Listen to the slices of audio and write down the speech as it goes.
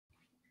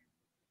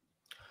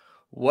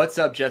What's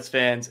up, Jets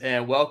fans,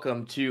 and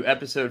welcome to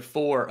episode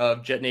 4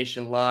 of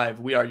JetNation Live.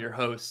 We are your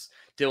hosts,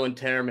 Dylan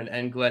Tereman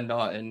and Glenn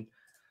Naughton.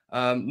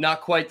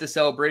 Not quite the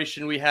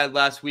celebration we had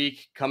last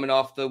week coming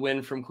off the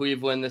win from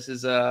Cleveland. This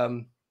is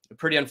a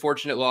pretty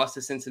unfortunate loss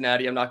to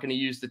Cincinnati. I'm not going to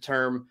use the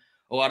term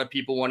a lot of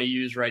people want to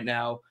use right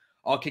now.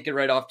 I'll kick it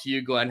right off to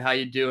you, Glenn. How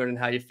you doing and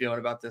how you feeling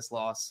about this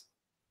loss?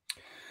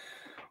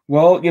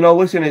 Well,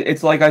 listen,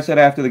 it's like I said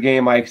after the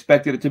game, I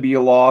expected it to be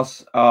a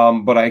loss,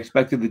 but I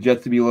expected the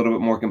Jets to be a little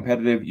bit more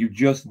competitive. You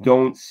just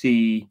don't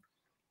see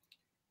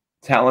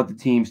talented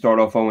teams start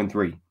off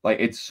 0-3.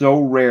 Like, it's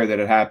so rare that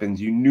it happens.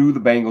 You knew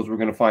the Bengals were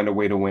going to find a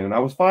way to win, and I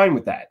was fine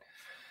with that.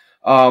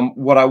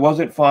 What I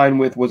wasn't fine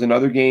with was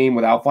another game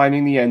without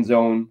finding the end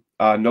zone,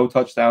 no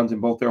touchdowns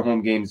in both their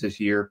home games this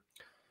year.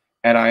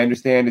 And I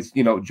understand it's,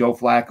 Joe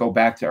Flacco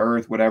back to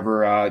earth,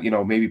 whatever,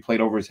 maybe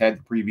played over his head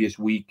the previous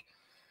week.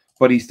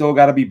 But he's still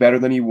got to be better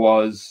than he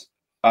was.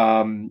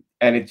 And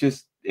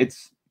it's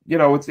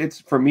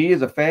for me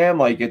as a fan,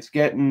 like it's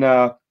getting,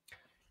 like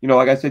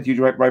I said to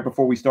you right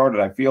before we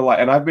started, I feel like,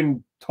 and I've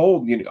been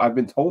told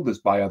this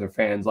by other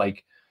fans,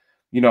 like,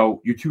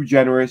 you're too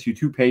generous, you're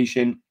too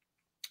patient,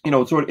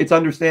 it's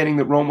understanding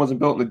that Rome wasn't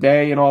built in a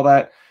day and all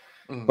that.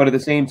 But at the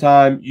same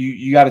time,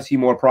 you got to see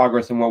more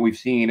progress than what we've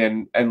seen.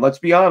 And let's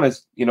be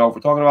honest, if we're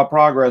talking about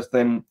progress,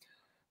 then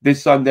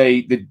this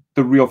Sunday,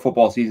 the real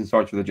football season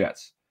starts for the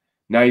Jets.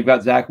 Now you've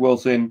got Zach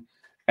Wilson,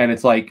 and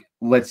it's like,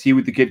 let's see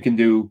what the kid can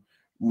do.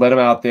 Let him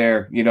out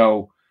there. You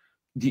don't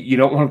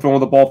want to throw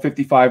the ball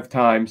 55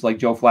 times like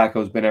Joe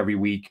Flacco's been every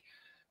week,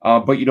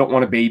 but you don't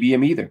want to baby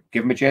him either.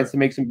 Give him a chance to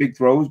make some big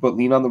throws, but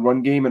lean on the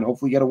run game and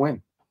hopefully get a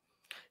win.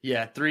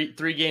 Yeah, three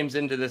games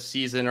into this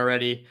season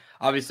already.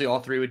 Obviously, all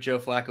three with Joe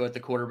Flacco at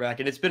the quarterback,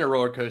 and it's been a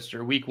roller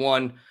coaster. Week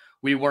 1,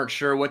 we weren't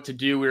sure what to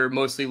do. We were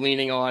mostly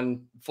leaning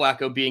on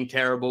Flacco being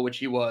terrible, which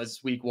he was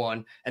week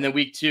 1. And then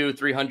week 2,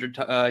 300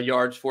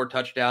 yards, 4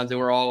 touchdowns. And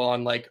we're all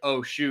on like,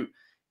 oh, shoot,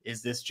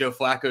 is this Joe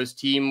Flacco's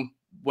team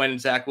when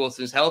Zach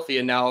Wilson's healthy?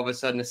 And now all of a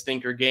sudden a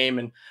stinker game.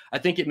 And I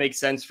think it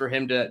makes sense for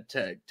him to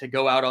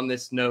go out on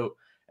this note,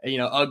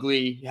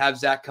 ugly, have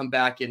Zach come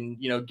back and,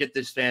 get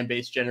this fan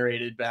base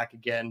generated back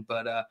again.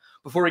 But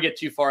before we get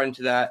too far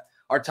into that,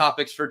 our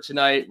topics for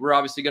tonight, we're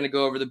obviously going to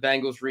go over the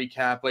Bengals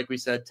recap. Like we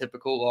said,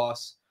 typical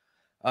loss.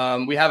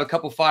 We have a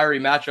couple fiery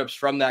matchups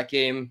from that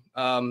game.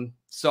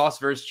 Sauce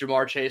versus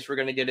Jamar Chase we're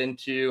going to get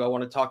into. I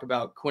want to talk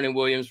about Quinnen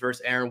Williams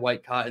versus Aaron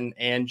White-Cotton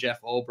and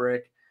Jeff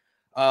Ulbrich.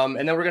 And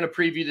then we're going to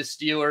preview the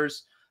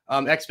Steelers,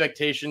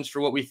 expectations for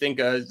what we think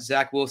a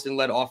Zach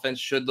Wilson-led offense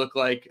should look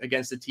like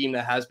against a team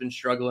that has been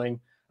struggling.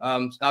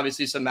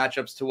 Obviously, some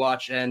matchups to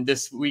watch. And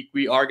this week,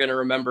 we are going to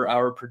remember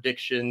our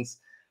predictions.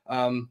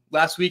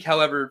 Last week,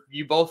 however,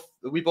 we both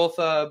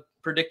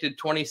predicted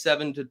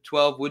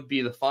 27-12 would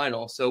be the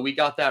final, so we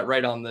got that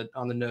right on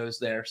the nose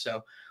there.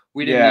 So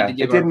we didn't need to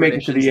give. It didn't make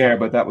it to the air,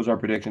 but that was our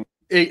prediction.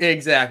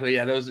 Exactly,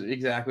 yeah, those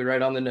exactly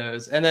right on the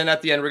nose. And then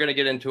at the end, we're going to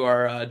get into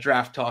our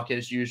draft talk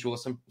as usual,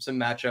 some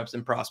matchups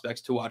and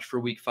prospects to watch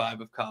for Week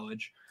 5 of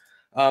college.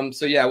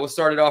 So yeah, we'll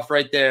start it off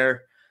right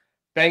there.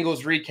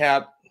 Bengals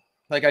recap.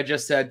 Like I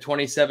just said,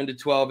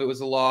 27-12. It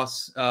was a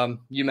loss.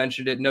 You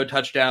mentioned it. No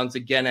touchdowns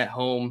again at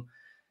home.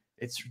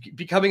 It's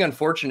becoming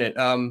unfortunate.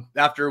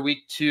 After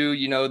week 2,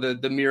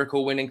 the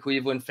miracle win in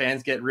Cleveland,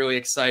 fans get really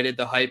excited.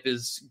 The hype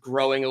is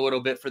growing a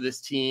little bit for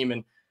this team,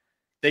 and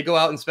they go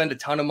out and spend a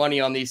ton of money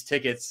on these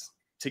tickets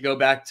to go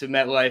back to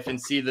MetLife and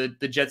see the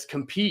Jets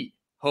compete,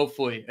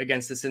 hopefully,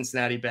 against the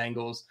Cincinnati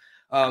Bengals.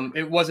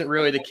 It wasn't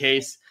really the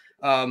case.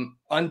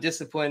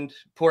 Undisciplined,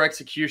 poor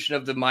execution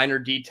of the minor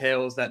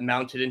details that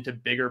mounted into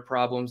bigger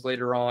problems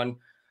later on.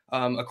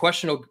 A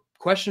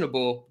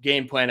questionable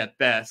game plan at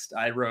best,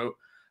 I wrote.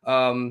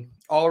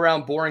 All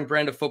around boring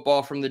brand of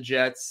football from the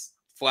Jets.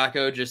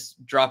 Flacco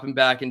just dropping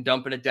back and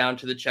dumping it down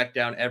to the check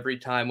down every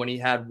time when he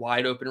had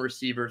wide open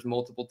receivers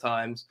multiple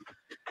times.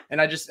 And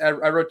I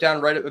wrote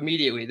down right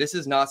immediately, this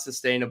is not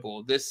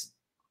sustainable. This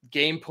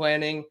game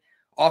planning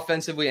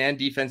offensively and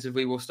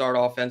defensively, we'll start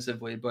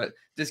offensively, but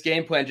this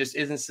game plan just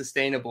isn't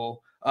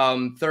sustainable.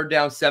 Third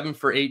down, 7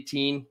 for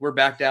 18. We're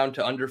back down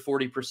to under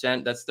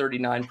 40%. That's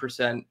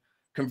 39%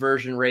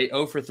 conversion rate.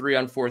 0 for 3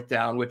 on fourth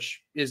down,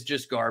 which is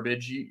just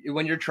garbage.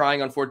 When you're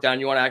trying on fourth down,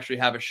 you want to actually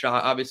have a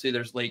shot. Obviously,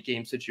 there's late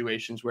game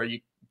situations where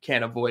you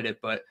can't avoid it,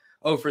 but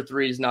 0 for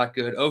 3 is not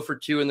good. 0 for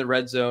 2 in the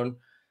red zone,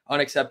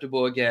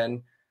 unacceptable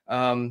again.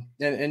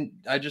 And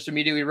I just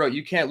immediately wrote,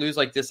 you can't lose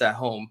like this at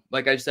home.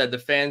 Like I said, the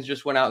fans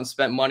just went out and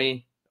spent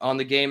money on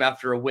the game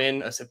after a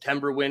win, a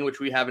September win,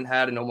 which we haven't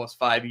had in almost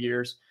 5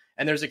 years.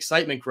 And there's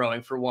excitement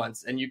growing for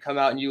once. And you come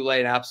out and you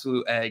lay an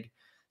absolute egg.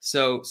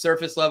 So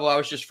surface level, I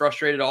was just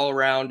frustrated all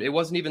around. It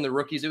wasn't even the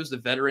rookies. It was the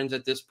veterans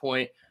at this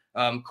point.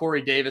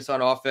 Corey Davis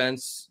on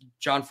offense,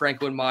 John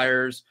Franklin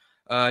Myers,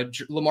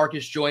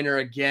 LaMarcus Joyner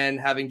again,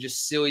 having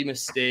just silly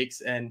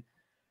mistakes. And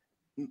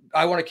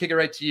I want to kick it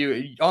right to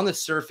you. On the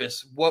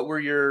surface, what were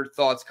your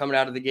thoughts coming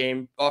out of the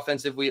game,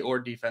 offensively or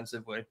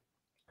defensively?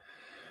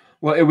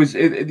 Well,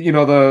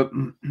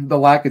 the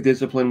lack of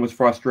discipline was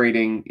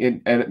frustrating,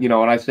 and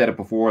I said it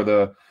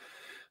before.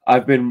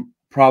 I've been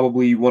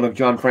probably one of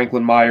John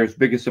Franklin Meyer's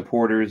biggest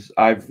supporters.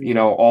 All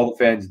the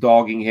fans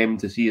dogging him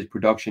to see his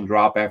production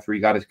drop after he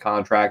got his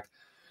contract.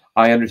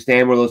 I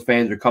understand where those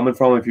fans are coming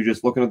from if you're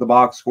just looking at the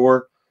box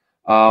score.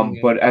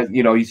 But as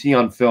you see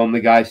on film, the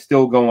guy's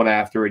still going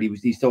after it.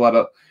 He still had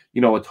a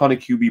ton of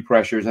QB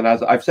pressures. And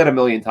as I've said a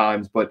million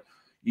times, but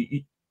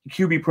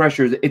QB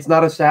pressures, it's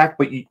not a sack,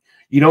 but you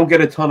don't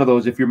get a ton of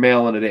those if you're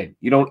mailing it in.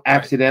 You don't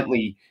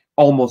accidentally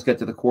almost get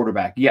to the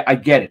quarterback. Yeah, I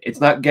get it. It's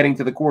not getting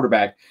to the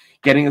quarterback.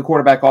 Getting a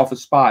quarterback off a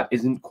spot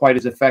isn't quite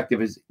as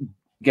effective as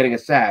getting a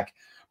sack,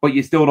 but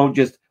you still don't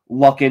just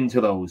luck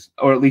into those,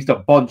 or at least a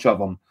bunch of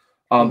them.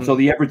 So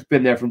the effort's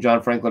been there from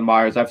John Franklin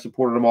Myers. I've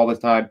supported him all this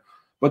time,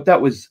 but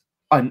that was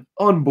an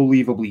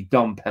unbelievably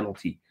dumb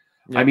penalty.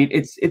 Yeah. I mean,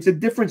 it's a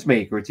difference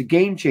maker. It's a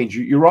game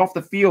changer. You're off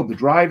the field. The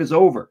drive is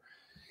over,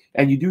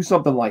 and you do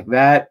something like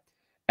that.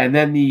 And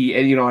then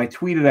I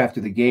tweeted after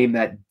the game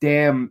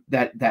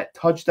that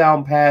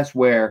touchdown pass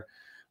where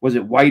was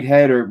it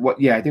Whitehead or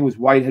what? Yeah, I think it was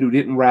Whitehead who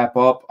didn't wrap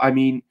up. I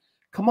mean,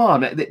 come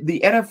on,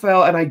 the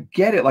NFL, and I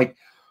get it. Like,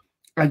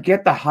 I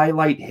get the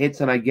highlight hits,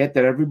 and I get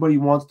that everybody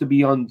wants to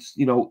be on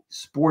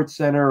Sports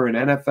Center and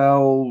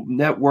NFL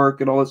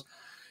Network and all this,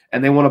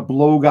 and they want to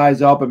blow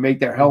guys up and make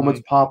their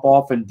helmets pop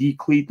off and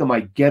decleat them. I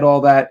get all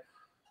that.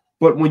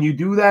 But when you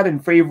do that in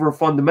favor of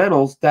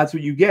fundamentals, that's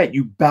what you get.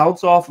 You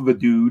bounce off of a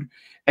dude,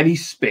 and he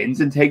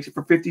spins and takes it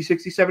for 50,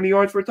 60, 70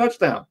 yards for a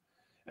touchdown.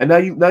 And now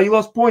you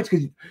lost points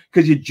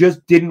because you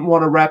just didn't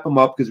want to wrap him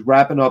up, because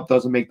wrapping up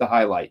doesn't make the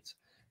highlights.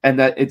 And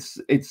that it's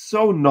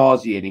so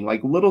nauseating,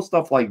 like little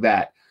stuff like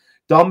that.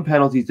 Dumb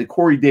penalties. The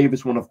Corey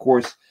Davis one, of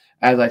course,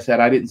 as I said,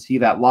 I didn't see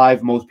that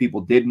live. Most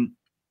people didn't.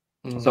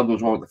 Something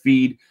was wrong with the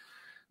feed.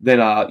 Then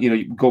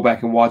you go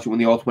back and watch it when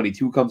the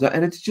All-22 comes out,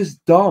 and it's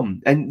just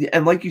dumb.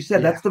 And like you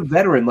said, that's the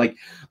veteran. Like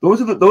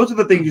those are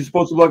the things you're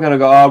supposed to look at and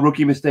go,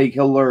 rookie mistake,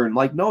 he'll learn.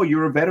 Like, no,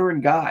 you're a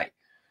veteran guy.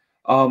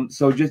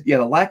 So just the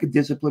lack of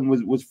discipline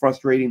was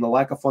frustrating. The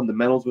lack of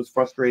fundamentals was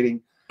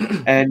frustrating.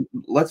 And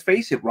let's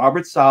face it,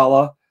 Robert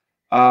Saleh,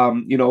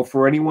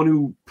 for anyone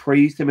who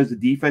praised him as a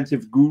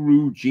defensive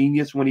guru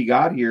genius when he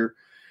got here,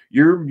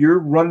 you're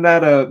running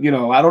out of,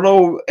 I don't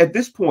know at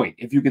this point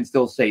if you can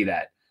still say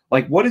that.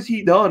 Like, what has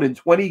he done in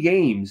 20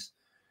 games?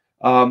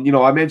 I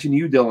mentioned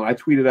you, Dylan. I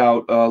tweeted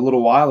out a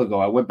little while ago.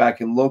 I went back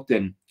and looked,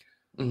 and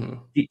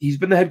he's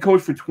been the head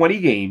coach for 20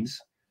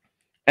 games.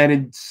 And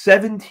in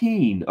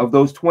 17 of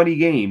those 20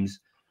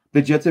 games,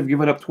 the Jets have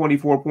given up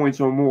 24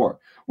 points or more,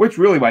 which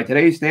really, by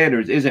today's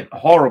standards, isn't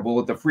horrible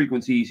at the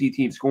frequency you see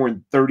teams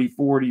scoring 30,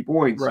 40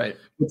 points. Right.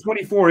 But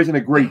 24 isn't a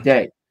great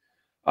day.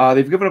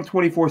 They've given up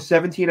 24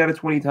 17 out of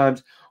 20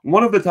 times.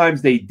 One of the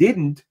times they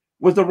didn't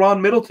was the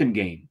Ron Middleton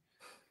game.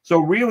 So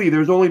really,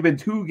 there's only been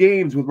 2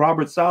 games with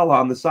Robert Saleh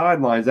on the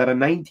sidelines out of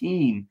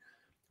 19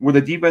 where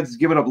the defense has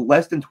given up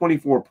less than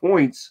 24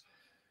 points.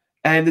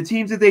 And the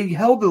teams that they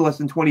held to less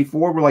than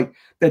 24 were like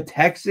the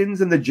Texans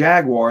and the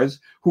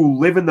Jaguars, who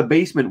live in the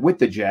basement with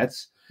the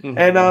Jets,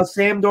 and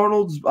Sam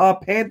Darnold's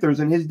Panthers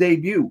in his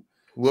debut.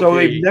 Whoopee. So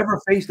they've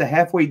never faced a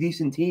halfway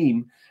decent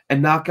team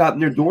and not gotten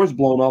their doors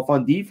blown off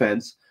on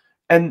defense.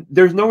 And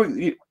there's no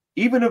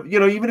even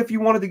if you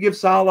wanted to give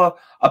Saleh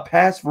a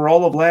pass for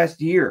all of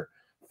last year,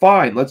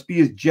 fine. Let's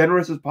be as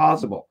generous as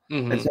possible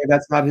and say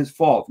that's not his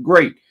fault.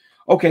 Great.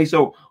 Okay,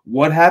 so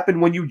what happened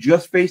when you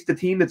just faced a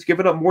team that's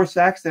given up more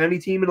sacks than any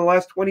team in the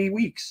last 20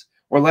 weeks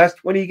or last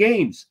 20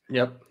 games?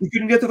 Yep. You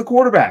couldn't get to the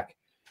quarterback.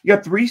 You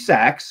got 3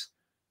 sacks.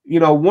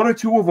 1 or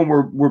 2 of them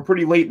were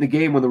pretty late in the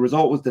game when the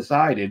result was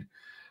decided.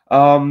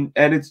 And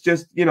it's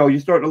just, you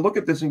start to look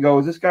at this and go,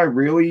 is this guy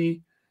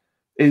really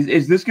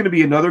is this going to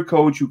be another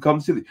coach who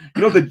comes to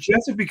the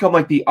Jets have become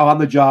like the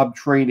on-the-job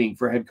training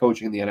for head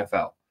coaching in the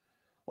NFL.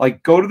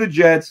 Like, go to the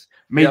Jets,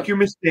 make your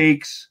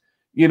mistakes,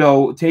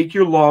 take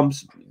your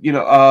lumps,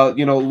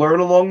 learn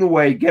along the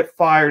way, get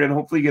fired, and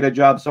hopefully get a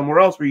job somewhere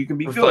else where you can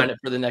be good. Find it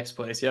for the next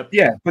place. Yep.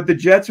 Yeah, but the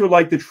Jets are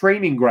like the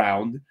training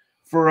ground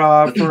for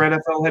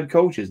NFL head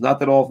coaches. Not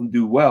that all of them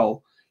do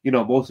well.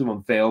 Most of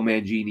them fail.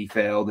 Mangini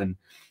failed, and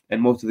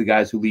most of the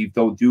guys who leave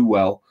don't do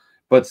well.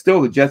 But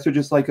still, the Jets are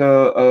just like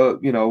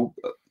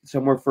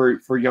somewhere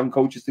for young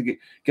coaches to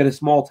get a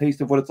small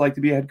taste of what it's like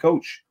to be a head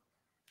coach.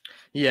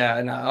 Yeah,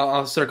 and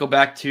I'll circle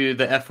back to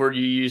the F word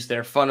you used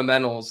there,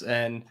 fundamentals.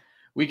 And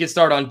we can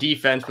start on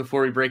defense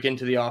before we break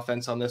into the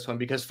offense on this one,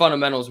 because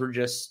fundamentals were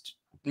just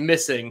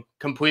missing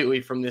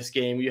completely from this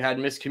game. You had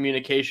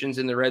miscommunications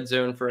in the red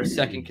zone for a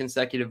second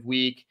consecutive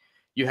week.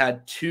 You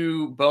had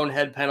 2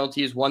 bonehead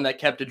penalties, one that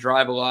kept a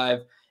drive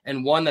alive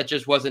and one that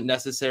just wasn't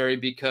necessary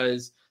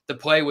because the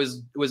play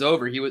was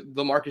over.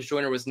 LaMarcus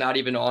Joyner was not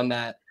even on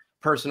that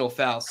personal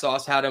foul.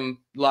 Sauce had him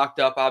locked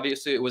up.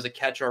 Obviously, it was a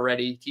catch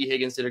already. T.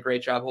 Higgins did a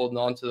great job holding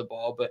on to the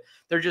ball, but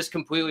they're just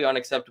completely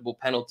unacceptable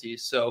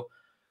penalties. So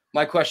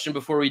my question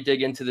before we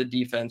dig into the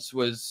defense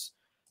was,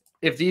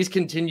 if these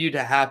continue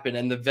to happen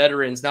and the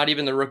veterans, not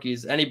even the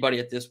rookies, anybody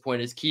at this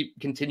point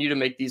continue to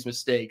make these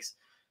mistakes,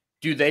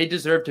 do they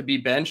deserve to be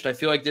benched? I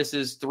feel like this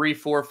is 3,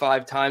 4,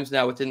 5 times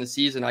now within the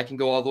season. I can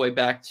go all the way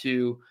back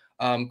to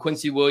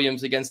Quincy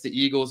Williams against the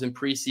Eagles in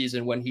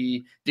preseason when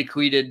he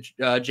decleated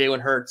Jalen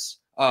Hurts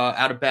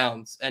out of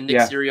bounds, and Nick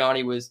Yeah.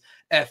 Sirianni was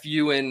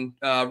FUing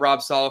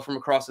Rob Saleh from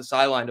across the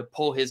sideline to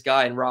pull his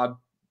guy, and Rob,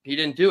 he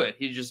didn't do it.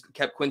 He just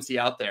kept Quincy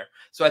out there.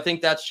 So I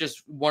think that's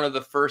just one of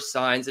the first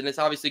signs, and it's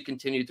obviously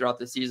continued throughout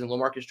the season.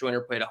 LaMarcus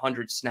Joyner played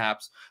 100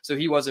 snaps, so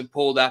he wasn't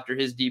pulled after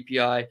his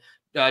DPI.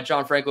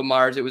 John Franklin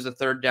Myers, it was a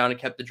third down and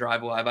kept the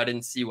drive alive. I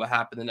didn't see what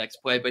happened the next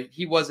play, but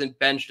he wasn't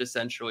benched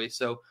essentially.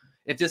 So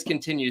if this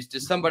continues,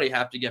 does somebody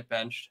have to get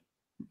benched?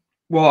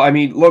 Well, I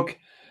mean, look,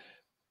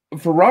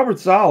 for Robert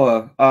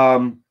Saleh,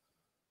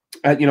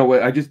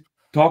 I just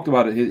talked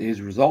about it,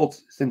 his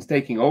results since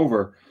taking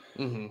over.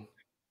 Mm-hmm.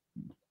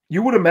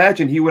 You would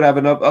imagine he would have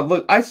enough.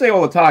 Look, I say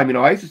all the time,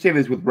 I used to say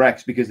this with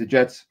Rex because the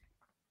Jets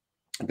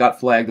got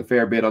flagged a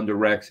fair bit under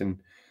Rex, and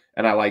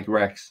I liked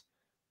Rex.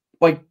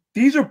 Like,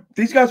 these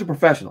guys are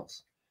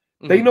professionals.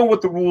 Mm-hmm. They know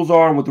what the rules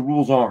are and what the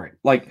rules aren't.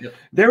 Like,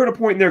 they're at a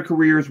point in their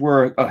careers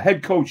where a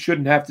head coach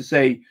shouldn't have to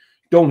say,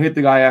 don't hit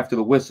the guy after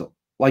the whistle.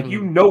 Like,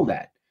 you know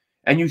that.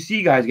 And you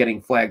see guys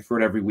getting flagged for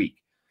it every week.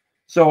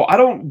 So I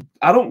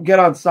don't get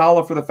on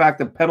Saleh for the fact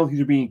that penalties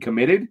are being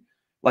committed.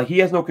 Like, he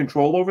has no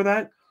control over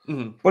that.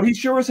 Mm-hmm. But he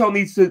sure as hell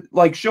needs to,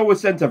 like, show a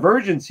sense of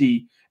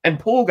urgency and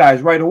pull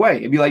guys right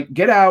away and be like,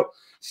 get out,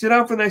 sit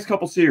down for the next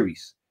couple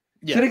series.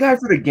 Yeah. Sit a guy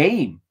for the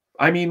game.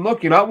 I mean,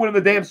 look, you're not winning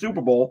the damn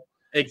Super Bowl.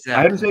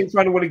 Exactly. I understand you're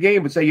trying to win a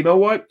game, but say, you know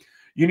what?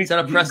 You need to go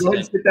ahead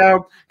and sit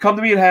down. Come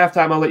to me at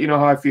halftime. I'll let you know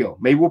how I feel.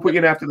 Maybe we'll put you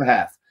in after the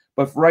half.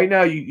 But for right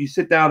now, you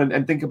sit down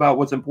and think about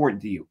what's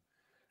important to you.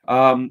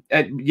 And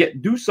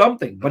yet do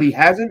something. But he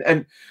hasn't.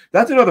 And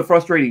that's another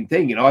frustrating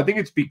thing. I think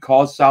it's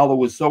because Saleh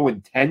was so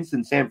intense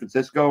in San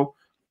Francisco.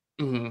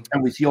 Mm-hmm.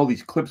 And we see all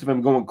these clips of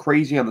him going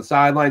crazy on the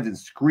sidelines and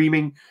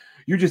screaming.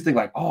 You just think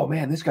like, oh,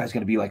 man, this guy's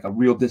going to be like a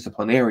real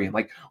disciplinarian.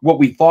 Like what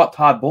we thought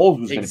Todd Bowles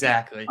was going to be.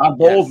 Exactly. Todd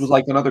Bowles was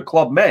like another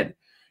club med.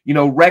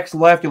 Rex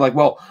left. You're like,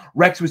 well,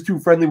 Rex was too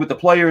friendly with the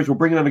players. We're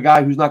bringing in a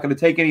guy who's not going to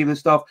take any of this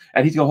stuff,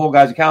 and he's going to hold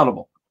guys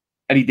accountable.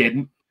 And he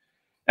didn't.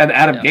 And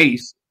Adam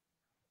Gase,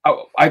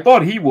 I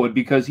thought he would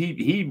because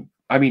he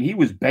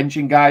was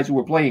benching guys who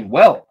were playing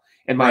well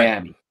in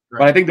Miami. Right.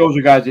 But I think those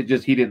are guys that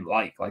just he didn't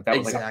like. Like that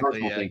was like a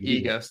personal thing.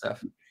 Ego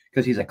stuff.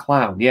 Because he's a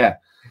clown, yeah.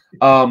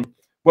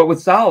 But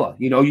with Saleh,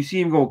 you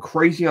see him going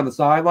crazy on the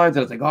sidelines,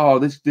 and it's like, oh,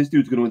 this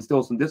dude's going to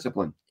instill some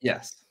discipline.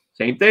 Yes.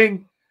 Same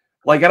thing.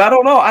 Like, and I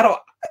don't know.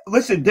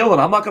 Listen, Dylan,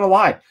 I'm not going to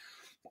lie.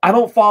 I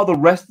don't follow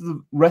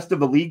the rest of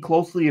the league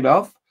closely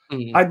enough.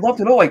 Mm-hmm. I'd love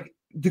to know, like,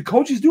 do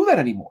coaches do that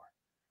anymore?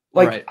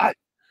 Like,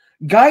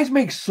 guys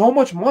make so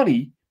much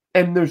money,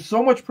 and there's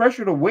so much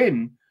pressure to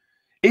win.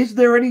 Does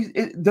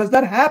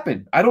that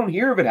happen? I don't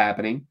hear of it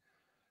happening.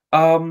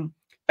 And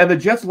the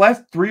Jets'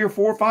 last 3 or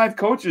 4 or 5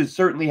 coaches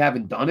certainly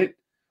haven't done it.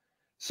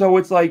 So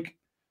it's like,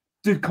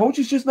 do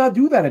coaches just not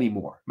do that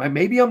anymore?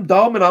 Maybe I'm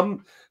dumb and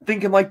I'm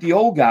thinking like the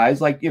old guys,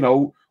 like,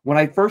 when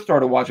I first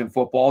started watching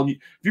football, and if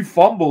you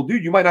fumble,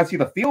 dude, you might not see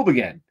the field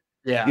again.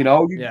 Yeah.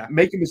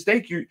 Make a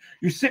mistake,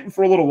 you're sitting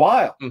for a little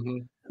while. Mm-hmm.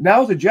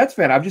 Now as a Jets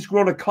fan, I've just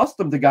grown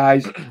accustomed to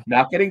guys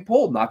not getting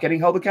pulled, not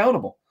getting held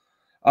accountable.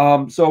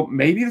 So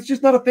maybe it's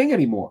just not a thing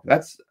anymore.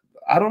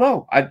 I don't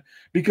know.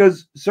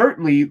 Because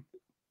certainly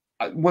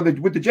with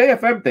the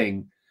JFM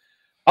thing,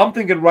 I'm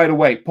thinking right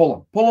away,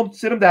 pull him,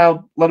 sit him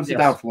down, let him sit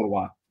down for a little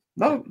while.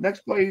 No,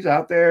 next play he's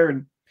out there,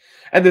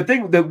 and the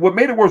thing that what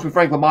made it worse with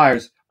Franklin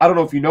Myers, I don't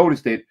know if you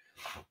noticed it.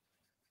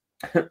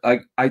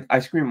 Like I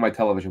scream at my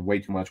television way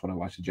too much when I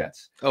watch the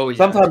Jets. Oh yeah.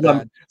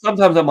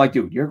 Sometimes I'm like,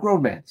 dude, you're a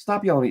grown man.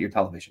 Stop yelling at your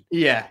television.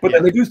 Yeah. But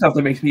then they do stuff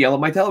that makes me yell at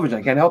my television.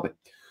 I can't help it.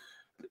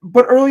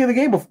 But early in the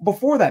game,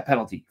 before that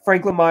penalty,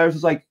 Franklin Myers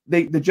is like,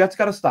 the Jets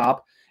got to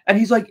stop. And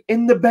he's like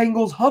in the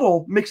Bengals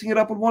huddle, mixing it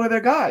up with one of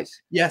their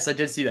guys. Yes, I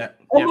did see that.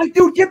 I'm like,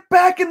 dude, get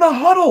back in the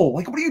huddle.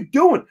 Like, what are you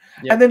doing?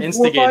 Yep. And then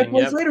 4 or 5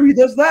 plays later, he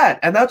does that.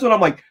 And that's when I'm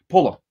like,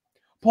 pull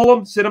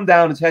him, sit him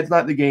down. His head's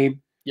not in the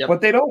game. Yep.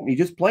 But they don't. He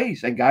just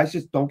plays. And guys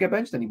just don't get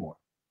benched anymore.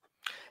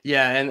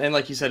 Yeah, and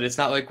like you said, it's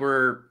not like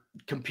we're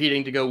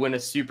competing to go win a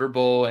Super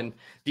Bowl, and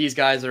these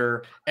guys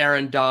are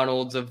Aaron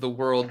Donalds of the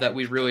world that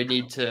we really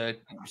need to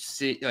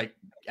see, like,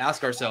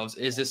 ask ourselves,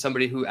 is this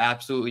somebody who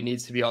absolutely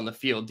needs to be on the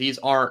field? These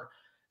aren't,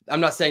 I'm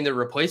not saying they're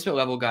replacement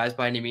level guys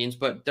by any means,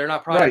 but they're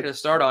not probably going to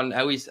start on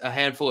at least a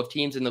handful of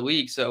teams in the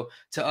league. So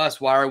to us,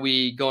 why are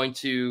we going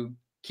to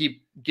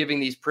keep giving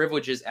these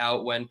privileges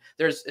out when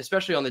there's,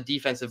 especially on the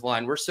defensive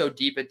line, we're so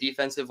deep at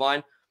defensive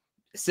line?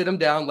 Sit him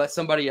down, let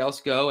somebody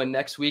else go. And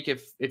next week,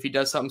 if he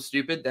does something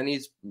stupid, then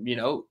he's,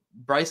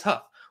 Bryce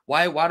Huff.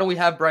 Why don't we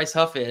have Bryce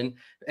Huff in?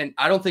 And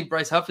I don't think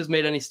Bryce Huff has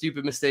made any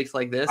stupid mistakes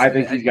like this. I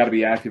think he's got to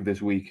be active this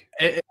week.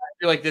 I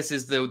feel like this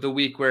is the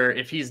week where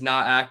if he's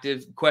not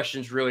active,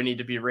 questions really need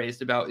to be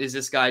raised about, is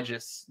this guy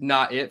just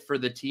not it for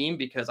the team?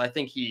 Because I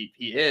think he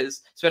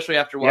is, especially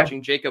after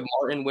watching Jacob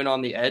Martin win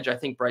on the edge. I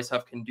think Bryce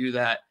Huff can do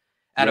that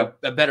at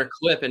a better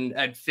clip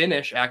and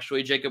finish.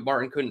 Actually, Jacob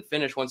Martin couldn't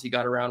finish once he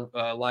got around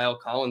Lyle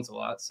Collins a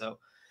lot. So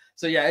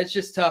yeah, it's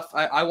just tough.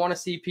 I want to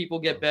see people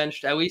get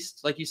benched, at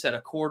least, like you said,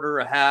 a quarter,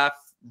 a half,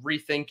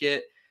 rethink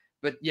it.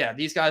 But yeah,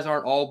 these guys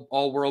aren't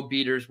all world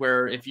beaters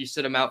where if you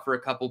sit them out for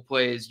a couple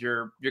plays,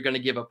 you're going to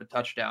give up a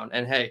touchdown.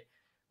 And hey,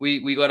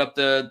 We let up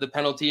the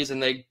penalties,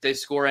 and they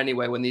score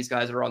anyway when these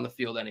guys are on the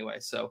field anyway.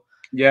 So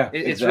Yeah,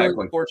 it's really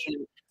exactly.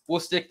 unfortunate. We'll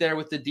stick there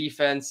with the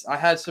defense. I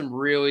had some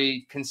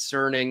really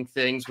concerning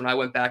things when I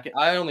went back.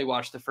 I only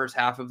watched the first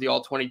half of the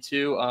All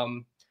 22.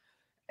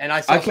 And I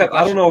saw I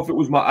don't know if it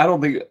was I don't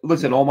think,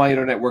 listen, all my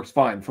internet works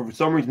fine. For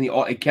some reason,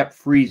 it kept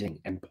freezing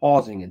and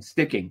pausing and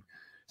sticking.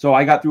 So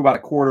I got through about a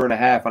quarter and a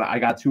half, and I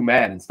got too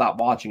mad and stopped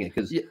watching it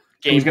because it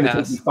was going to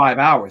take me 5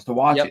 hours to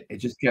watch it. It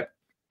just kept,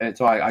 and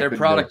so I their couldn't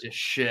product is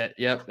shit.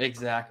 Yep,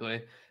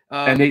 exactly.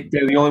 And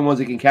they're the only ones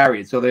that can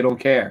carry it, so they don't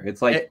care.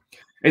 It's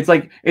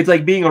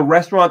like being a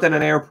restaurant and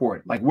an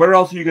airport. Like, where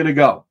else are you going to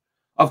go?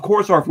 Of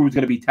course, our food's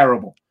going to be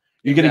terrible.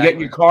 You're going to get in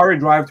your car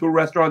and drive to a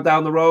restaurant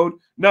down the road?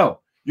 No.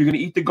 You're going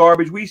to eat the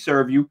garbage we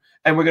serve you,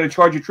 and we're going to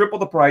charge you triple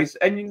the price,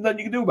 and nothing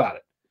you can do about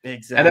it.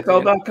 Exactly.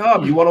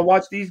 NFL.com. You want to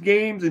watch these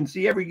games and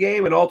see every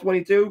game and all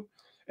 22?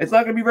 It's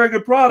not going to be a very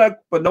good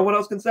product, but no one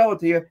else can sell it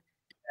to you.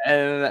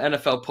 And the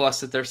NFL Plus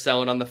that they're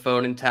selling on the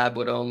phone and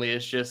tablet only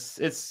is just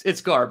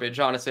it's garbage.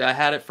 Honestly, I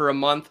had it for a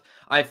month.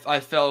 I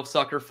fell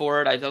sucker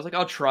for it. I was like,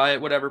 I'll try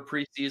it. Whatever,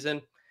 preseason.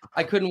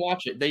 I couldn't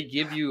watch it. They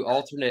give you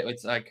alternate.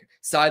 It's like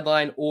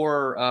sideline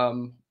or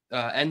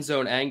end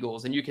zone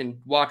angles, and you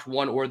can watch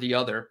one or the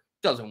other.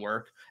 Doesn't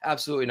work.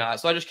 Absolutely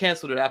not. So I just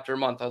canceled it after a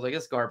month. I was like,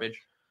 it's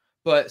garbage.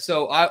 But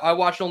so I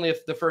watched only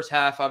the first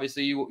half.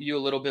 Obviously, you a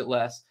little bit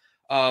less.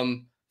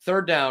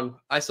 Third down,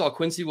 I saw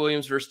Quincy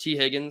Williams versus T.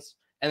 Higgins.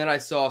 And then I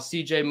saw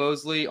C.J.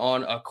 Mosley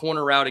on a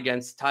corner route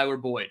against Tyler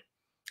Boyd.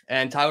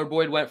 And Tyler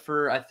Boyd went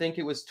for, I think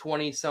it was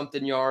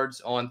 20-something yards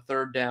on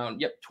third down.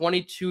 Yep,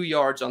 22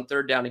 yards on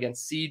third down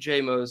against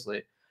C.J.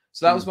 Mosley.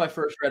 So that was my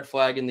first red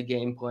flag in the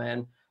game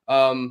plan.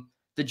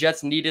 The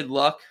Jets needed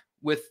luck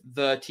with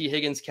the T.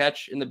 Higgins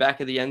catch in the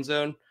back of the end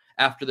zone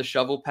after the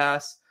shovel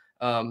pass,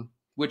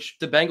 which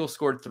the Bengals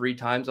scored 3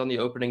 times on the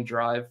opening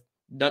drive.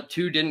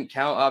 2 didn't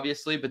count,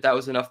 obviously, but that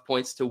was enough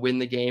points to win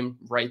the game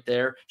right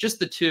there. Just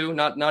the 2,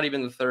 not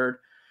even the third.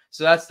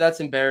 So that's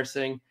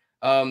embarrassing.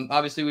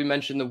 Obviously, we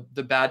mentioned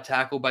the bad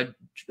tackle by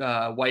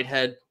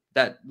Whitehead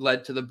that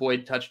led to the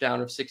Boyd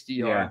touchdown of 60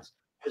 yards.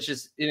 It's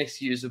just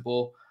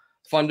inexcusable.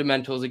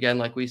 Fundamentals, again,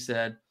 like we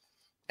said.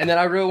 And then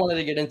I really wanted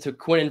to get into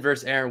Quinnen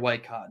versus Aaron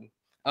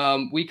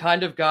Whitecotton. We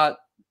kind of got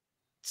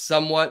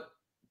somewhat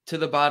to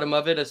the bottom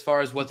of it as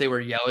far as what they were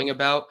yelling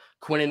about.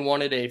 Quinnen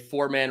wanted a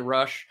 4-man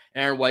rush.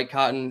 Aaron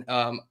Whitecotton,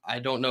 I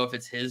don't know if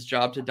it's his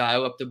job to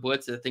dial up the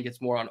blitz. I think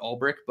it's more on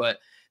Ulbrich, but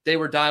they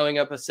were dialing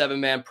up a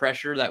 7-man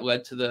pressure that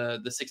led to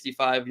the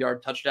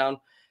 65-yard touchdown,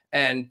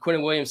 and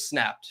Quinnen Williams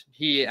snapped.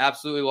 He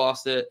absolutely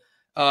lost it.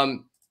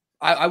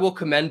 I will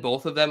commend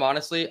both of them,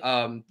 honestly.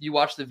 You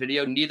watch the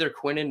video, neither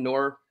Quinnen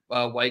nor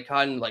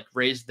Whitecotton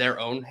raised their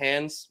own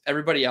hands.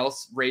 Everybody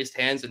else raised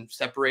hands and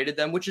separated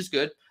them, which is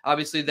good.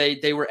 Obviously,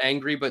 they were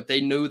angry, but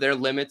they knew their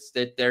limits,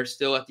 that they're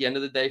still, at the end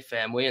of the day,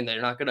 family, and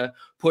they're not going to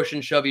push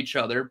and shove each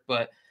other.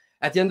 But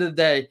at the end of the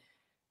day,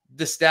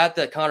 the stat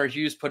that Connor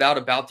Hughes put out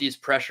about these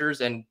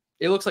pressures, and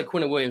it looks like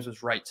Quinnen Williams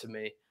was right to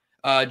me.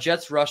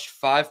 Jets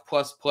rushed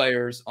 5+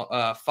 players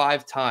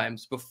 5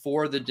 times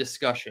before the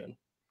discussion.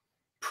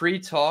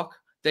 Pre-talk,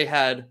 they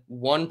had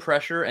 1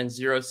 pressure and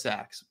 0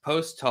 sacks.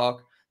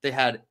 Post-talk, they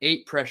had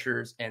 8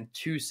 pressures and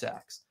 2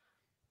 sacks.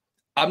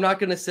 I'm not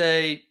going to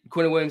say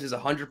Quinnen Williams is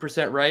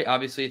 100% right.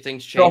 Obviously,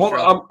 things change. So hold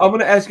on. I'm going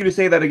to ask you to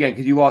say that again.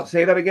 Could you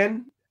say that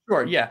again?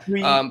 Sure, yeah.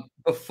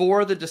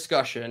 Before the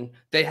discussion,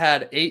 they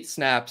had 8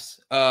 snaps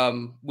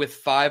with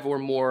 5 or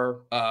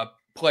more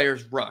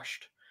players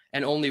rushed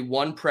and only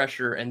 1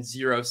 pressure and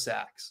 0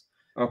 sacks.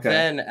 Okay.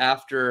 Then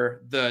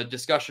after the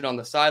discussion on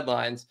the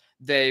sidelines,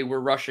 they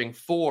were rushing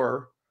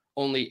 4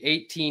 only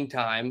 18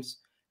 times,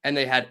 and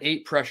they had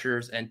 8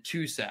 pressures and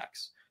 2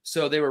 sacks.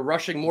 So they were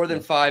rushing more than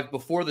 5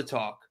 before the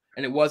talk,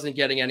 and it wasn't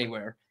getting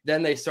anywhere.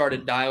 Then they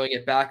started dialing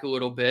it back a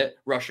little bit,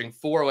 rushing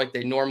 4 like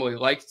they normally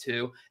like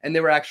to, and they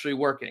were actually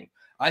working.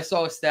 I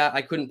saw a stat.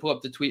 I couldn't pull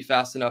up the tweet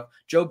fast enough.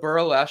 Joe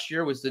Burrow last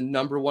year was the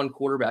 #1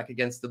 quarterback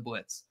against the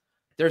blitz.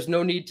 There's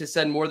no need to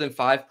send more than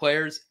 5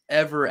 players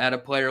ever at a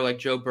player like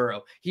Joe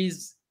Burrow.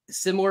 He's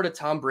similar to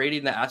Tom Brady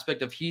in the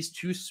aspect of he's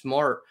too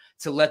smart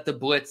to let the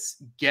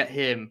blitz get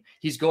him.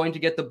 He's going to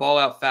get the ball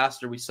out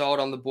faster. We saw it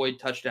on the Boyd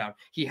touchdown.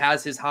 He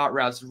has his hot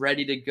routes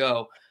ready to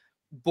go.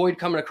 Boyd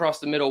coming across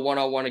the middle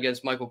one-on-one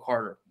against Michael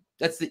Carter.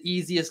 That's the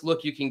easiest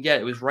look you can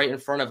get. It was right in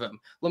front of him.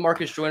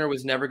 LaMarcus Joyner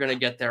was never going to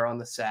get there on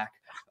the sack.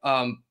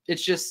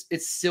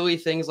 It's silly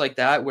things like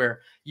that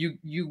where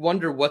you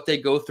wonder what they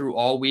go through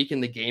all week in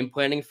the game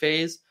planning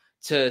phase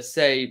to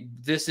say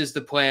this is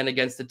the plan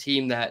against the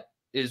team that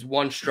is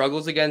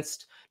struggles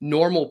against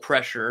normal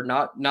pressure,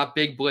 not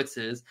big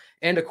blitzes,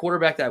 and a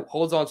quarterback that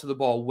holds onto the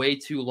ball way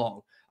too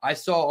long. I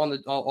saw on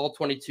the all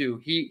 22,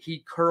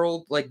 he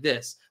curled like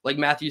this, like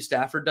Matthew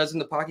Stafford does in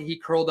the pocket. He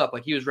curled up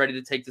like he was ready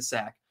to take the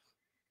sack.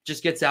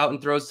 Just gets out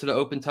and throws to the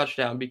open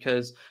touchdown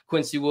because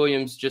Quincy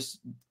Williams just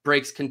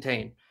breaks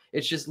contain.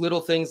 It's just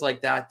little things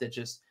like that that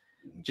just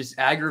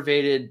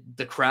aggravated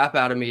the crap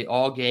out of me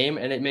all game,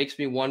 and it makes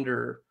me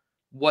wonder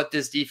what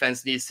this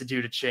defense needs to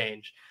do to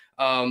change.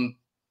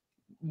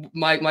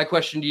 My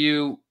question to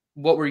you,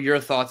 what were your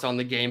thoughts on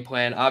the game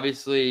plan?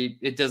 Obviously,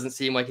 it doesn't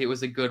seem like it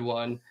was a good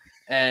one.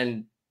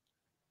 And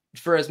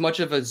for as much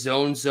of a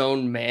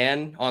zone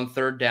man on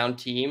third down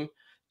team,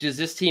 does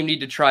this team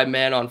need to try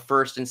man on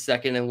first and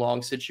second and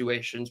long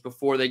situations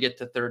before they get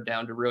to third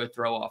down to really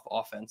throw off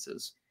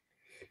offenses?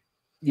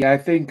 Yeah, I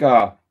think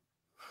that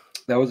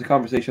was a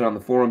conversation on the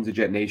forums of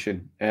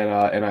JetNation,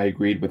 and I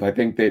agreed with. I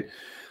think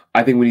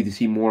we need to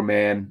see more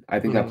man. I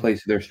think that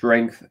plays to their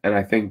strength, and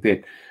I think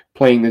that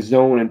playing the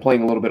zone and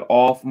playing a little bit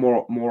off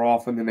more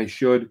often than they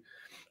should,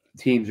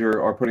 teams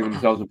are putting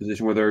themselves in a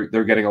position where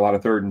they're getting a lot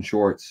of third and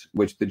shorts,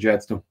 which the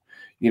Jets don't.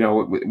 You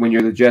know, when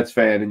you're the Jets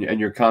fan and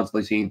you're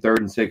constantly seeing 3rd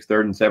and 6,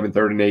 3rd and 7,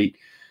 3rd and 8,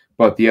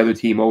 but the other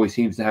team always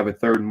seems to have a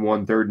 3rd and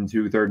 1, 3rd and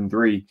 2, 3rd and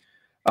 3.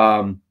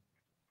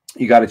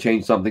 You got to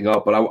change something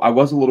up. But I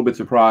was a little bit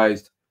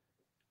surprised,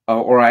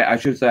 or I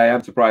should say I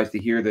am surprised to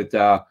hear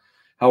that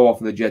how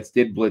often the Jets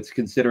did blitz,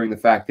 considering the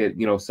fact that,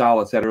 you know,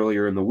 Saleh said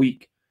earlier in the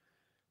week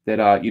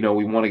that, you know,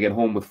 we want to get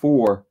home with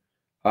 4.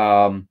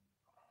 And,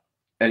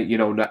 you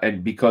know,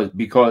 and because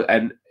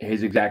and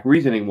his exact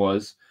reasoning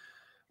was,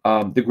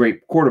 the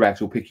great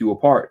quarterbacks will pick you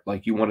apart.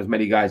 Like, you want as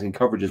many guys in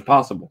coverage as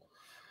possible.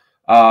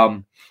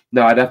 Now,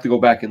 I'd have to go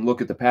back and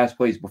look at the pass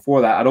plays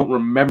before that. I don't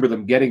remember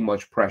them getting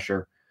much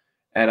pressure.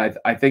 And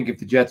I think if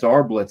the Jets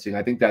are blitzing,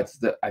 I think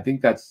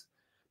that's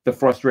the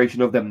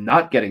frustration of them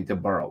not getting to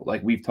Burrow.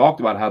 Like, we've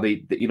talked about how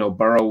you know,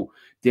 Burrow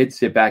did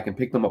sit back and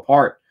pick them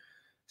apart.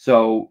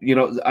 So, you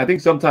know, I think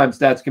sometimes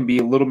stats can be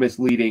a little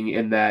misleading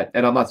in that,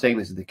 and I'm not saying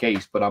this is the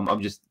case, but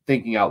I'm just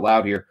thinking out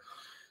loud here.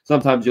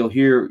 Sometimes you'll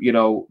hear, you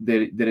know,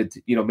 that it,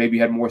 you know, maybe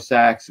had more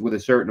sacks with a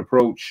certain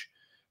approach,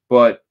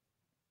 but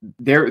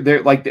they're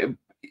like,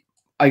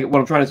 what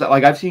I'm trying to say,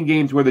 like, I've seen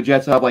games where the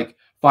Jets have like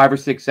 5 or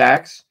 6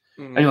 sacks,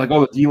 and you're like,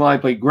 oh, the D-line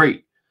played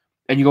great,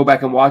 and you go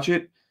back and watch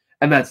it,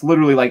 and that's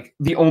literally like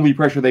the only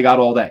pressure they got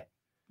all day.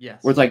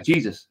 Yes. Where it's like,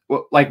 Jesus,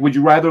 like, would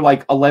you rather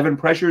like 11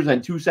 pressures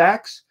and 2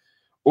 sacks,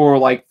 or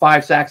like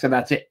 5 sacks and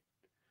that's it?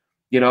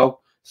 You know,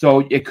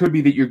 so it could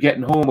be that you're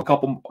getting home a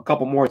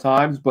couple more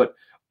times, but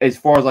as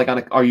far as like,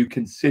 are you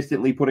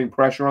consistently putting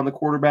pressure on the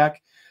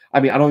quarterback? I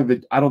mean, I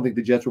don't think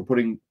the Jets were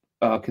putting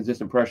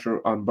consistent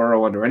pressure on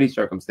Burrow under any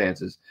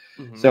circumstances.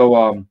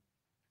 So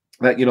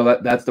that, you know,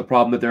 that's the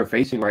problem that they're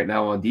facing right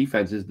now on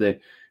defense, is that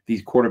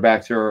these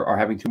quarterbacks are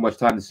having too much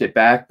time to sit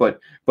back. But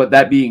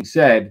that being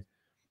said,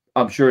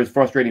 I'm sure it's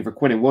frustrating for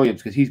Quinnen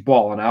Williams because he's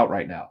balling out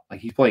right now. Like,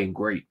 he's playing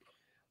great.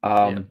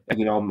 And,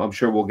 you know, I'm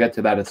sure we'll get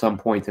to that at some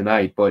point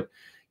tonight, but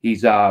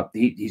he's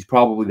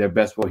probably their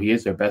best. Well, he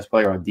is their best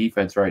player on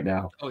defense right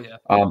now. Oh yeah.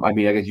 I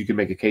mean, I guess you can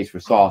make a case for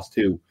Sauce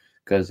too,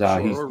 because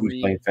he's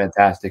playing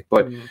fantastic.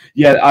 But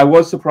yeah, I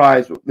was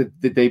surprised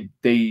that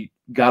they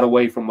got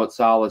away from what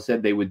Saleh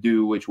said they would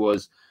do, which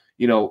was,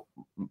 you know,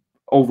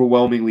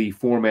 overwhelmingly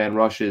 4-man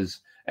rushes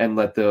and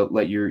let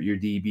your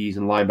DBs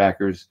and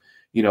linebackers,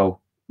 you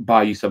know,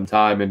 buy you some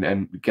time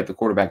and get the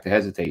quarterback to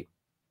hesitate.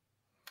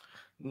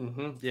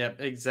 Yeah,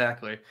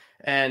 exactly.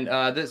 And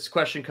this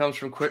question comes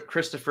from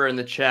Christopher in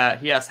the chat.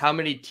 He asks, how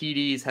many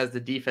TDs has the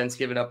defense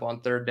given up on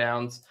third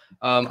downs?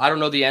 I don't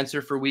know the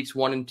answer for weeks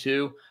 1 and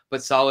 2,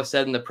 but Saleh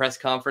said in the press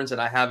conference,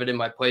 and I have it in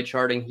my play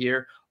charting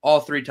here,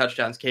 all 3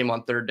 touchdowns came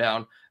on third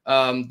down.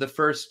 The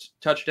first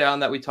touchdown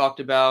that we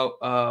talked about,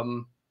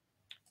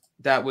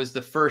 that was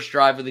the first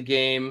drive of the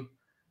game.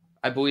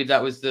 I believe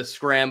that was the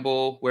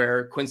scramble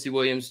where Quincy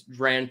Williams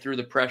ran through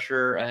the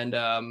pressure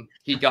and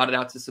he got it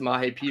out to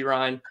Samaje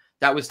Perine.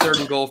 That was 3rd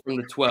and goal from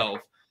the 12.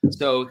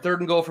 So 3rd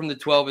and goal from the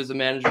 12 is a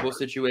manageable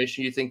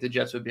situation. You think the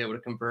Jets would be able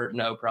to convert?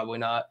 No, probably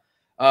not.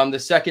 The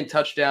second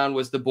touchdown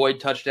was the Boyd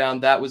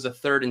touchdown. That was a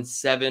 3rd and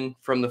 7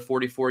 from the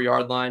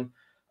 44-yard line.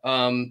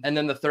 And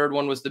then the third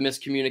one was the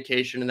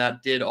miscommunication, and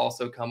that did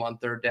also come on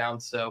third down.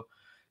 So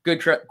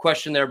good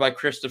question there by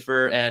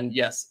Christopher. And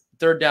yes,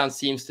 third down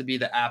seems to be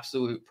the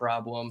absolute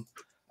problem.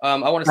 I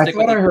want to stick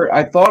with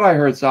I thought I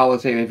heard Saleh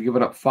say they've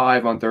given up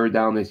 5 on third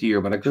down this year,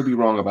 but I could be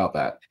wrong about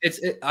that.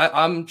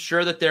 I'm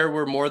sure that there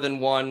were more than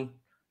one,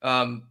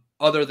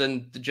 other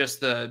than just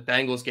the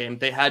Bengals game.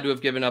 They had to have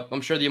given up. I'm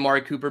sure the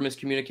Amari Cooper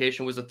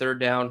miscommunication was a third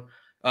down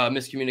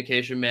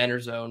miscommunication, manner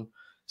zone.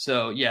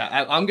 So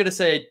yeah, I'm gonna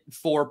say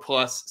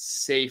 4+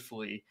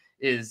 safely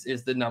is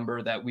the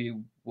number that we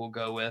will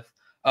go with.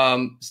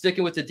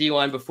 Sticking with the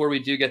D-line before we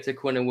do get to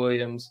Quinnen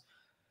Williams.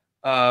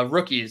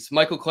 Rookies,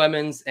 Michael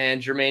Clemens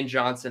and Jermaine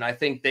Johnson, I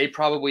think they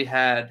probably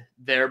had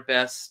their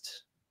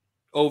best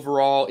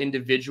overall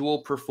individual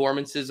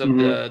performances of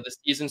the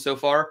season so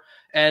far.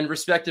 And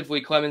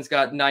respectively, Clemens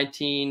got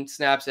 19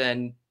 snaps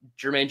and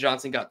Jermaine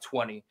Johnson got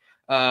 20.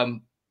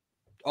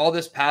 All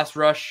this pass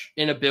rush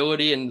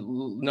inability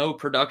and no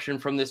production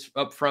from this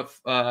up front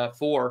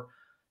 4.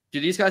 Do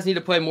these guys need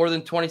to play more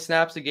than 20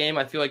 snaps a game?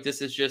 I feel like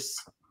this is just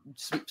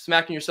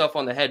smacking yourself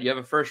on the head. You have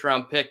a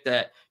first-round pick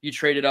that you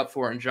traded up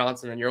for in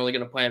Johnson, and you're only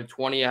going to play him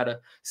 20 out of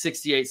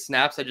 68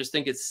 snaps. I just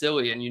think it's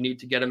silly, and you need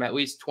to get him at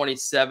least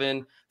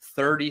 27,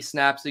 30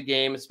 snaps a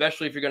game,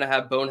 especially if you're going to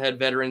have bonehead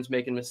veterans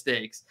making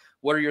mistakes.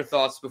 What are your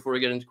thoughts before we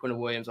get into Quinnen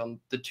Williams on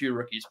the 2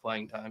 rookies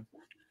playing time?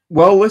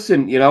 Well,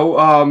 listen,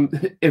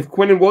 if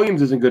Quinnen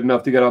Williams isn't good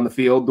enough to get on the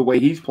field the way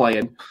he's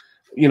playing,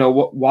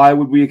 why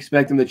would we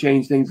expect him to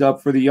change things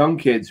up for the young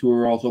kids who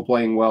are also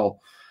playing well?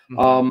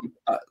 Mhm.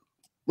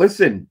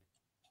 Listen,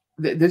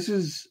 this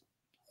is,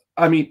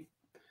 I mean,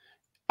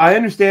 I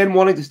understand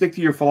wanting to stick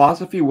to your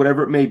philosophy,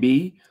 whatever it may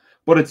be,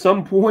 but at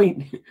some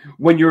point,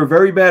 when you're a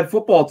very bad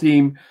football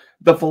team,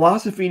 the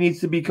philosophy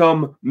needs to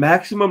become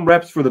maximum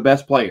reps for the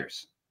best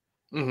players.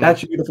 That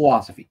should be the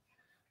philosophy.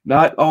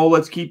 Not, oh,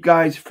 let's keep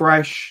guys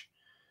fresh.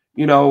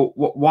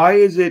 Why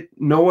is it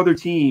no other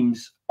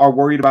teams are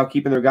worried about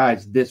keeping their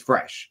guys this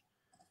fresh?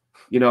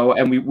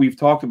 And we've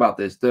talked about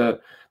this. The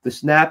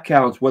snap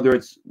counts, whether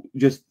it's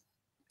just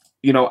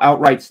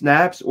outright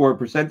snaps or a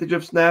percentage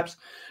of snaps,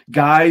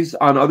 guys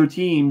on other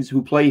teams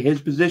who play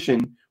his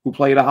position, who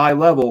play at a high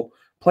level,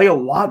 play a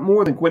lot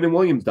more than Quinnen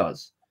Williams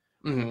does.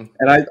 And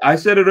I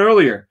said it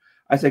earlier.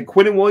 I said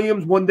Quinnen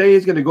Williams one day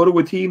is going to go to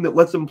a team that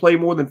lets him play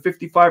more than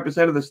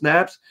 55% of the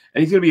snaps,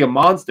 and he's going to be a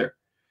monster.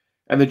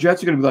 And the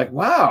Jets are going to be like,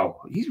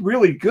 wow, he's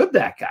really good,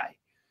 that guy.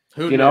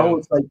 Who knew?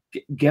 It's like,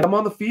 get him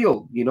on the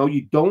field. You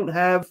don't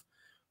have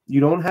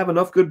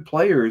enough good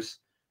players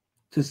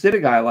to sit a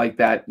guy like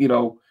that,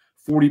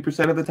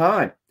 40% of the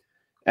time.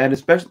 And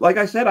especially, like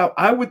I said,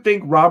 I would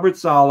think Robert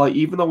Saleh,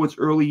 even though it's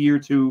early year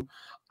 2,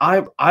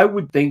 I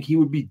would think he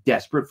would be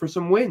desperate for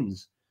some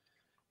wins.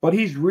 But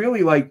he's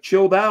really like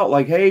chilled out,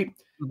 like, hey,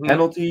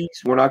 penalties,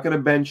 we're not going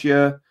to bench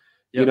you.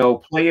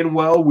 Yep. Playing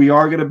well, we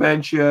are going to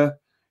bench you.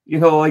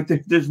 Like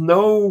there's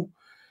no,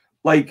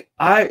 like,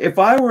 if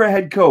I were a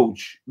head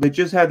coach that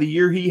just had the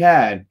year he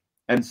had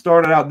and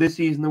started out this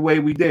season the way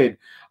we did,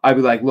 I'd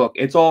be like, look,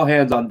 it's all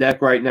hands on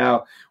deck right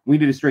now. We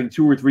need to string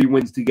 2 or 3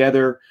 wins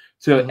together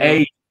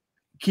to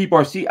keep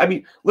our seat. I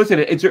mean, listen,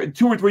 it's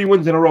 2 or 3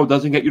 wins in a row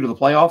doesn't get you to the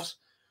playoffs,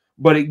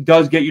 but it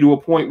does get you to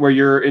a point where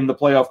you're in the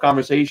playoff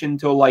conversation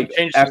till like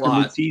after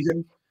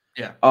midseason.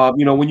 Yeah.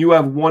 When you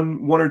have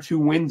one or 2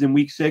 wins in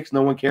week 6,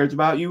 no one cares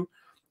about you.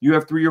 You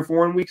have 3 or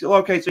 4 in weeks.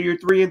 Okay, so you're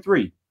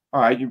 3-3.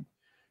 All right, you're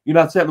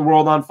not setting the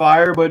world on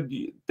fire, but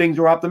things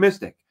are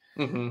optimistic.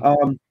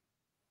 And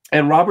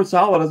Robert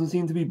Saleh doesn't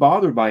seem to be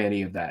bothered by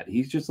any of that.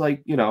 He's just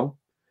like,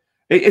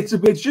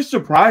 it's just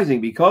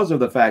surprising because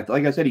of the fact,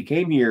 like I said, he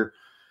came here.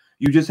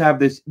 You just have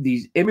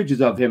these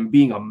images of him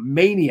being a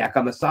maniac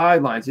on the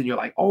sidelines, and you're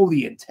like, oh,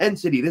 the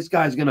intensity. This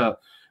guy's gonna,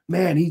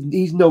 man,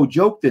 he's no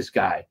joke, this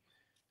guy.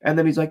 And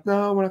then he's like,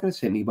 no, we're not gonna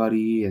sit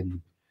anybody,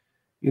 and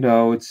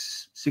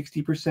it's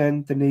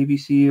 60% the Navy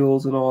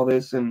SEALs and all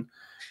this, and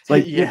it's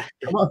like, yeah,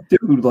 come on,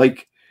 dude,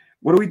 like,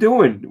 what are we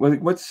doing?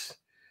 What's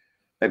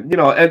and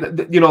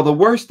the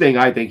worst thing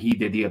I think he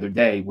did the other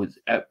day was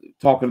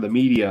talking to the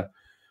media.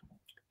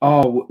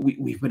 Oh,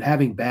 we've been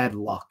having bad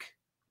luck.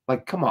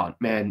 Like, come on,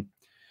 man.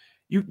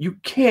 You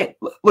can't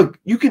look.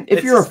 You can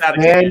if you're a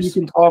fan, you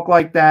can talk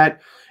like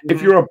that.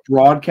 If you're a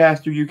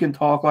broadcaster, you can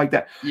talk like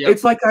that. Yep.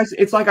 It's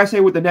like I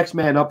say with the next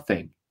man up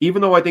thing.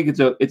 Even though I think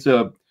it's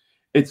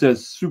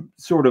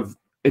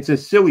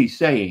a silly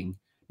saying,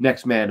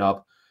 next man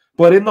up.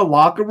 But in the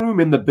locker room,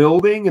 in the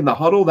building, in the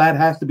huddle, that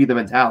has to be the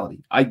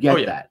mentality. I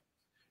get that.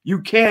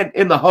 You can't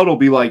in the huddle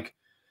be like,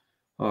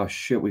 oh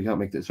shit, we got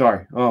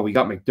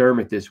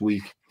McDermott this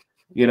week.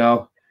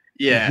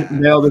 Yeah.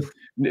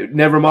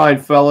 Never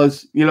mind,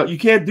 fellas. You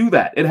can't do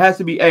that. It has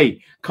to be,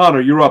 hey,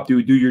 Connor, you're up,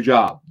 dude. Do your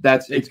job.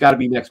 It's got to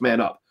be next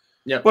man up.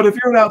 Yeah. But if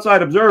you're an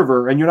outside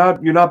observer and you're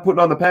not putting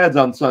on the pads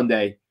on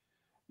Sunday,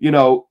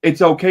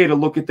 it's okay to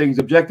look at things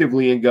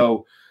objectively and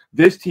go,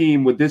 this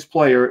team with this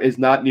player is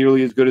not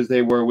nearly as good as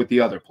they were with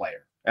the other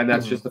player, and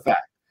that's just the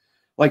fact.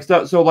 Like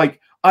so, like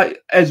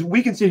as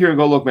we can sit here and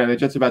go, look, man, the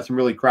Jets have had some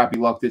really crappy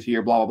luck this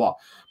year, blah blah blah.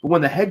 But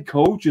when the head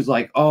coach is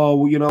like, oh,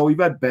 well, we've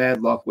had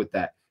bad luck with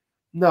that.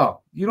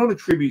 No, you don't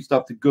attribute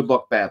stuff to good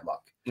luck, bad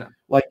luck. No.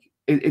 Like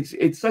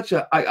it's such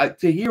a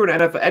to hear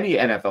any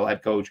NFL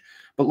head coach,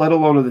 but let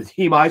alone of the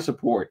team I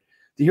support,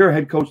 to hear a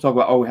head coach talk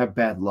about, oh, we have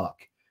bad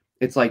luck.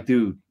 It's like,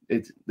 dude,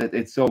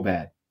 it's so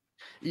bad.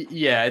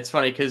 Yeah, it's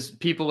funny because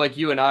people like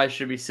you and I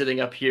should be sitting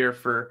up here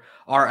for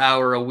our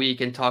hour a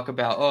week and talk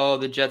about, oh,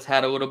 the Jets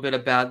had a little bit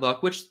of bad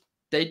luck, which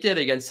they did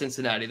against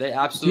Cincinnati. They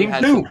absolutely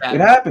had some bad luck.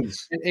 It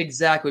happens.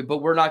 Exactly,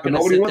 but we're not going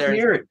to sit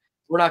there.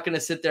 We're not going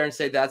to sit there and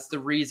say that's the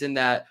reason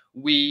that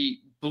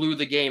we blew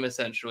the game,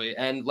 essentially.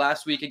 And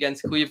last week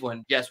against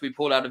Cleveland, yes, we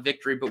pulled out a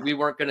victory, but we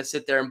weren't going to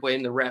sit there and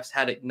blame the refs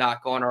had it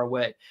not gone our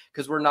way,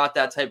 because we're not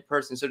that type of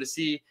person. So to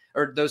see,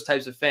 or those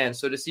types of fans,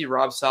 so to see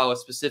Rob Saleh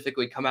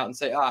specifically come out and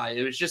say,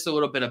 it was just a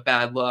little bit of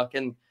bad luck,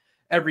 and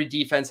every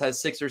defense has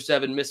 6 or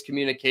 7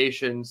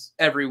 miscommunications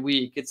every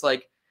week. It's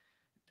like,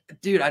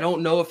 dude, I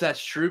don't know if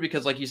that's true,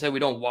 because like you said, we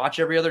don't watch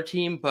every other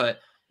team, but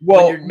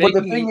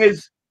the thing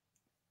is,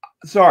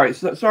 sorry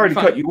to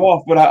cut you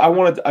off, but I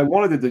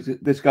wanted to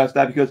discuss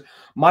that, because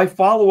my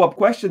follow-up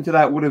question to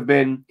that would have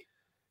been,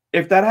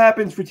 if that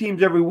happens for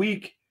teams every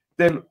week,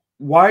 then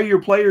why are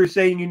your players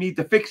saying you need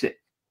to fix it?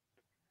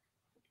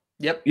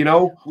 Yep.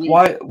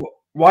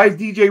 Why is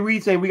DJ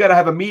Reed saying we got to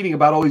have a meeting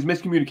about all these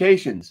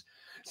miscommunications?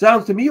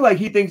 Sounds to me like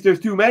he thinks there's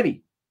too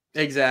many.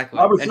 Exactly.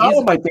 Robert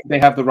Saleh might think they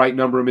have the right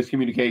number of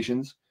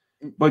miscommunications,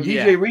 But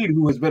Yeah. DJ Reed,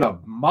 who has been a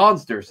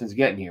monster since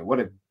getting here, what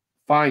a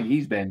find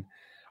he's been.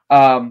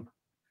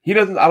 He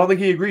doesn't. I don't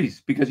think he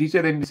agrees because he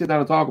said they need to sit down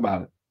and talk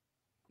about it.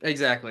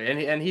 Exactly,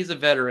 and he's a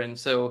veteran,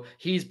 so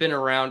he's been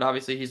around.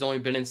 Obviously, he's only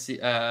been in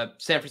San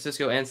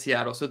Francisco and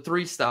Seattle, so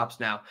 3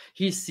 stops now.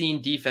 He's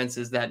seen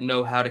defenses that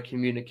know how to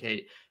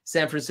communicate.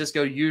 San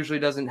Francisco usually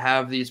doesn't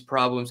have these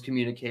problems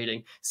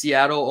communicating.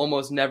 Seattle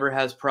almost never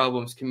has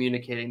problems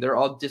communicating. They're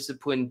all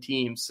disciplined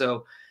teams.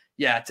 So,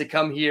 yeah, to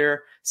come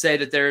here, say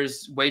that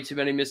there's way too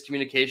many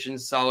miscommunications,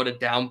 solid to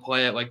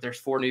downplay it, like there's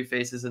 4 new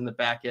faces in the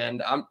back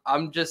end.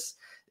 I'm just,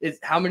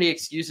 how many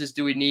excuses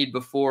do we need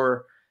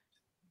before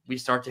we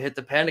start to hit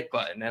the panic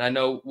button? And I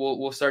know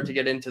we'll start to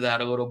get into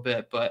that a little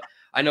bit, but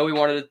I know we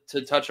wanted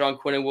to touch on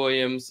Quinnen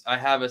Williams. I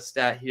have a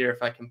stat here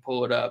if I can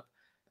pull it up.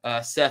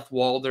 Seth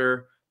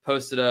Walder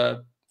posted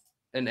an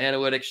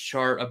analytics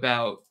chart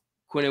about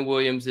Quinnen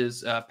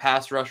Williams's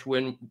pass rush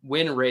win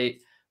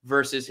rate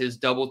versus his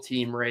double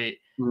team rate.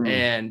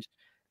 And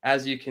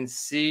as you can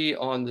see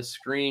on the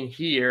screen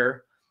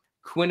here,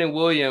 Quinnen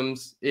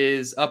Williams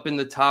is up in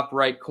the top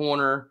right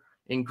corner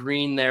in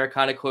green there,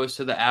 kind of close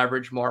to the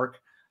average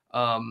mark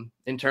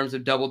in terms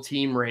of double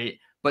team rate.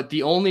 But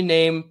the only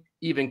name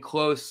even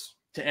close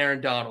to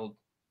Aaron Donald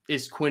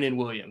is Quinnen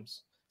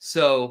Williams.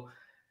 So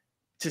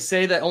to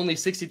say that only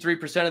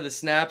 63% of the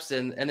snaps,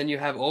 and then you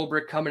have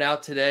Ulbrich coming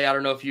out today. I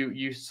don't know if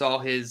you saw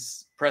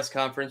his press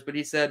conference, but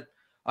he said,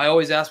 I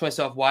always ask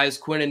myself, why is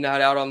Quinnen not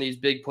out on these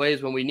big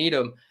plays when we need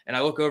him? And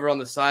I look over on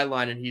the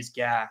sideline and he's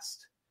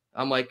gassed.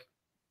 I'm like,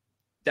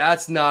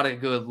 that's not a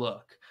good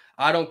look.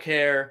 I don't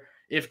care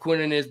if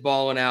Quinnen is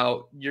balling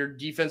out. Your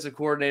defensive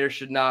coordinator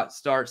should not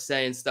start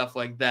saying stuff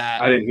like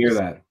that. I didn't hear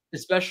that.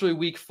 Especially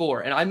week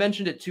 4. And I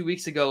mentioned it 2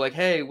 weeks ago, like,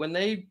 hey, when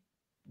they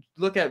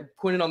look at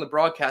Quinnen on the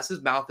broadcast,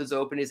 his mouth is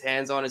open, his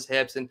hands on his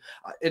hips. And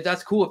if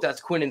that's cool, if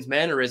that's Quinnen's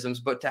mannerisms,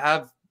 but to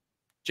have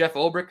Jeff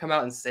Ulbrich come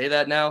out and say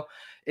that now,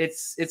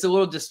 it's a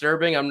little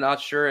disturbing. I'm not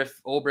sure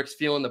if Ulbrich's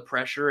feeling the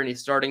pressure and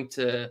he's starting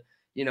to,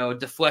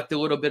 deflect a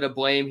little bit of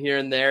blame here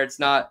and there. It's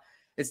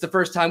the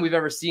first time we've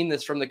ever seen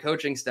this from the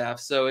coaching staff.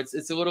 So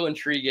it's a little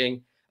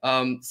intriguing.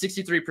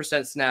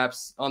 63%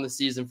 snaps on the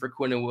season for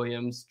Quinnen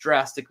Williams,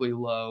 drastically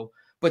low.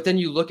 But then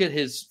you look at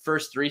his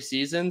first 3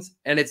 seasons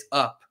and it's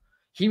up.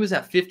 He was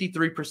at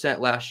 53%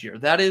 last year.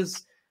 That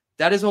is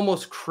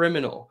almost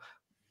criminal.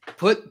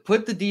 Put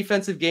the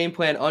defensive game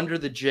plan under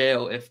the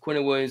jail if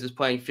Quinnen Williams is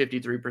playing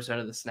 53%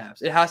 of the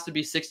snaps. It has to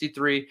be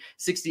 63,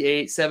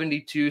 68,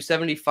 72,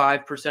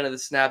 75% of the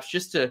snaps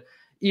just to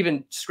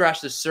even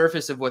scratch the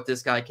surface of what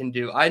this guy can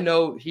do. I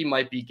know he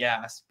might be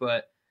gassed,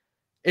 but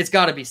it's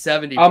got to be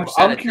 70%.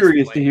 I'm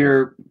curious to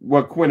hear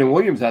what Quinnen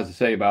Williams has to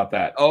say about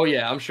that. Oh,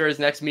 yeah. I'm sure his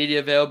next media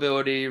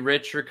availability,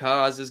 Rich or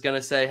Kaz, is going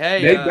to say,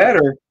 hey. They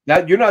better.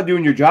 You're not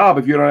doing your job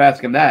if you don't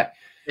ask him that.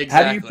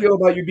 Exactly. How do you feel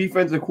about your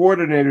defensive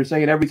coordinator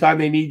saying every time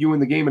they need you in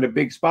the game in a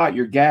big spot,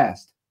 you're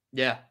gassed?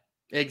 Yeah,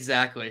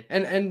 exactly.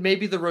 And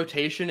maybe the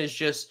rotation is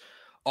just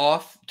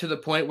off to the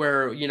point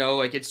where,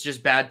 it's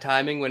just bad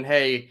timing when,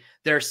 hey,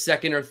 their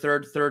second or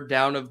third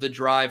down of the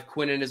drive,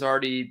 Quinnen has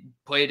already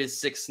played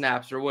his 6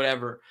 snaps or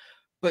whatever.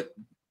 But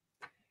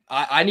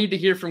I need to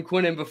hear from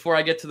Quinnen before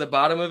I get to the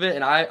bottom of it.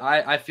 And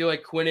I feel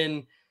like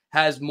Quinnen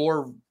has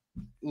more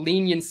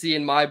leniency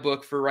in my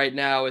book for right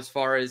now as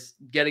far as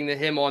getting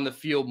him on the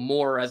field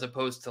more as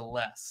opposed to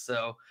less.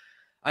 So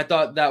I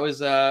thought that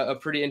was a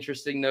pretty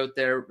interesting note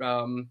there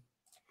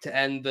to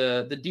end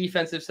the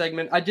defensive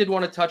segment. I did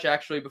want to touch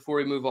actually before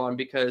we move on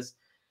because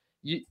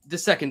the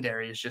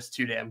secondary is just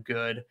too damn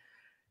good.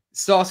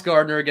 Sauce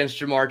Gardner against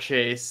Jamar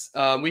Chase.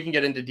 We can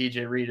get into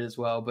DJ Reed as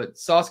well, but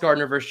Sauce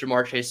Gardner versus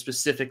Jamar Chase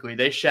specifically,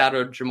 they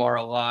shadowed Jamar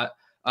a lot.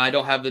 I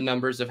don't have the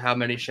numbers of how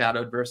many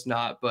shadowed versus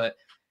not, but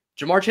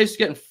Jamar Chase is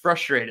getting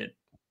frustrated,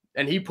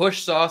 and he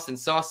pushed Sauce, and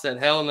Sauce said,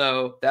 hell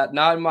no, that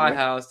not in my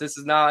house. This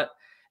is not.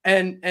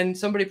 And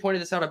somebody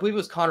pointed this out. I believe it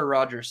was Connor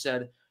Rogers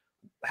said,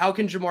 how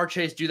can Jamar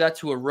Chase do that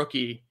to a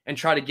rookie and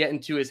try to get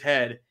into his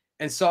head?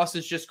 And Sauce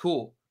is just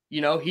cool.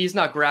 He's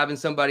not grabbing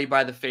somebody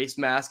by the face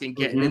mask and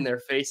getting in their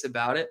face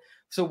about it.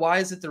 So why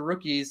is it the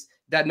rookies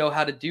that know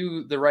how to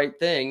do the right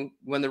thing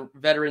when the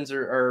veterans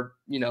are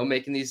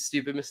making these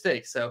stupid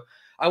mistakes? So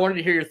I wanted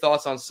to hear your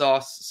thoughts on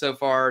Sauce so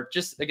far,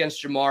 just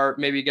against Jamar,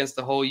 maybe against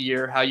the whole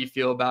year, how you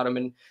feel about him,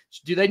 and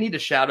do they need to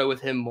shadow with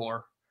him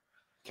more?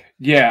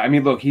 Yeah, I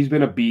mean, look, he's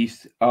been a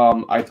beast.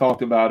 I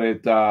talked about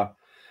it. I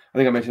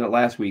think I mentioned it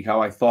last week,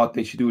 how I thought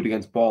they should do it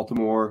against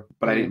Baltimore,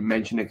 but I didn't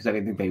mention it because I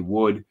didn't think they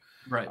would.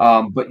 Right.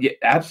 But yeah,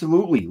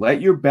 absolutely,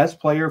 let your best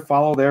player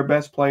follow their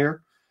best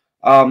player.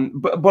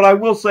 But I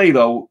will say,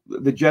 though,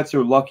 the Jets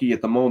are lucky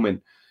at the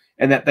moment,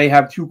 and that they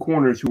have 2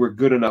 corners who are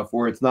good enough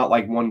where it's not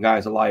like one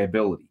guy's a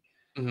liability.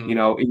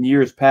 In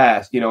years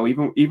past,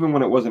 even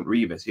when it wasn't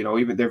Revis,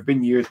 even there have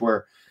been years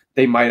where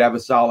they might have a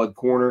solid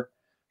corner,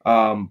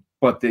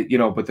 but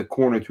the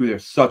corner too,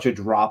 there's such a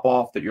drop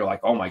off that you're like,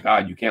 oh my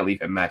God, you can't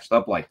leave him matched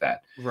up like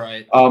that.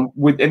 Right.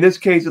 In this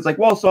case, it's like,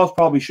 well, Sauce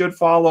probably should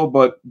follow,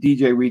 but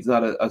DJ Reed's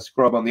not a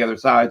scrub on the other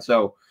side,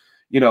 so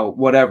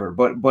whatever.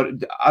 But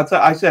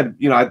I said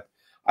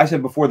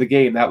before the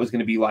game that was going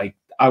to be like,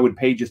 I would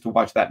pay just to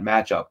watch that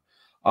matchup.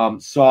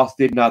 Sauce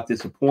did not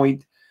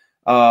disappoint.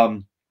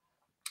 10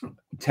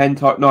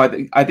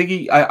 no, I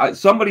think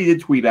somebody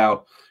did tweet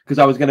out, because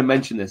I was going to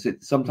mention this.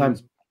 It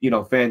sometimes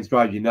fans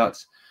drive you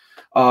nuts.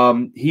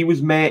 He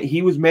was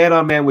man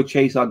on man with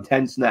Chase on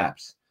 10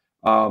 snaps.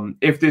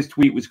 If this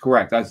tweet was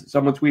correct,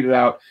 someone tweeted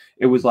out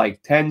it was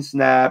like 10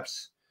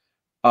 snaps,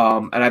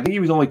 and I think he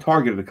was only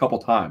targeted a couple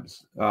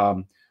times.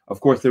 Of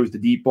course, there was the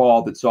deep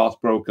ball that Sauce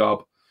broke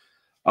up,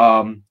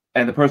 and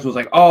the person was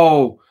like,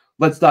 "Oh,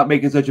 let's stop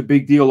making such a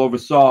big deal over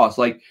Sauce.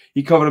 Like,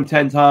 he covered him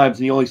 10 times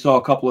and he only saw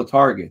a couple of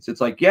targets." It's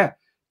like, yeah,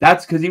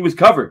 that's because he was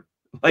covered.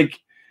 Like,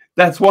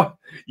 that's what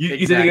you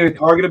think you're going to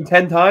target him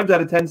 10 times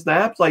out of 10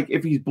 snaps? Like,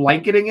 if he's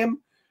blanketing him,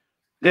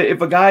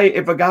 if a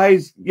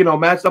guy's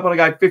matched up on a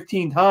guy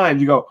 15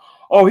 times, you go,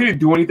 "Oh, he didn't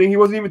do anything. He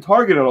wasn't even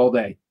targeted all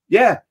day."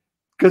 Yeah,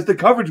 because the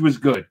coverage was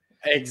good.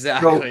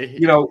 Exactly.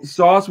 So,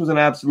 Sauce was an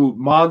absolute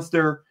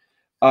monster,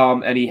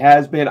 and he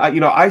has been.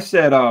 I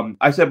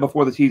said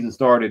before the season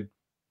started,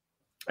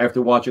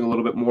 after watching a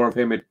little bit more of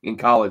him in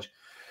college,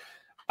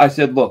 I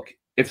said, look,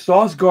 if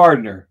Sauce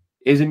Gardner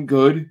isn't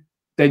good,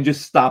 then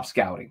just stop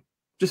scouting.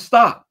 Just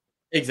stop.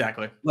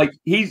 Exactly. Like,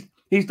 he's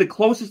the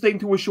closest thing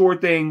to a sure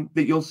thing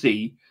that you'll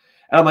see.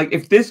 And I'm like,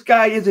 if this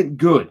guy isn't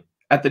good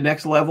at the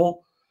next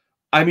level,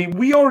 I mean,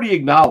 we already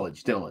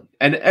acknowledge, Dylan,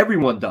 and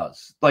everyone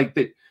does, like,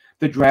 that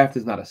the draft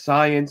is not a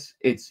science.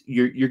 It's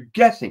you're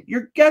guessing.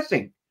 You're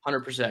guessing.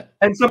 100%.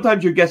 And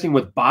sometimes you're guessing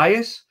with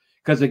bias,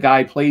 because a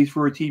guy plays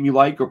for a team you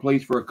like, or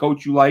plays for a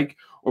coach you like,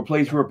 or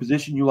plays for a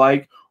position you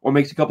like, or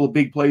makes a couple of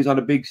big plays on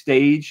a big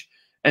stage.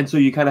 And so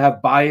you kind of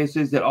have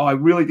biases that, I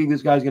really think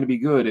this guy's going to be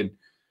good.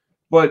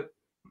 But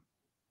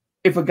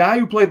if a guy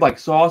who played like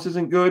Sauce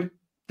isn't good,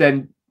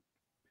 then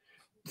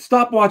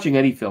stop watching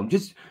any film.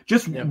 Just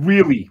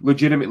really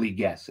legitimately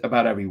guess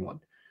about everyone.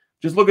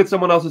 Just look at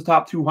someone else's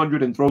top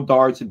 200 and throw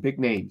darts and pick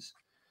names.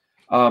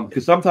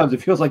 Because sometimes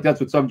it feels like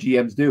that's what some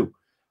GMs do.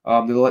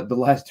 The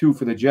last two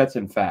for the Jets,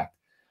 in fact.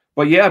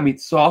 But yeah, I mean,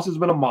 Sauce has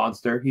been a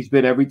monster. He's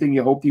been everything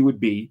you hoped he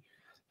would be.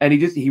 And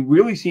he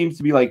really seems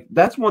to be like,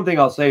 that's one thing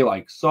I'll say,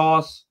 like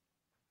Sauce.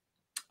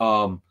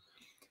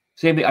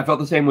 Same thing. I felt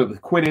the same way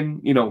with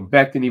Quinnen,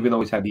 Becton, even though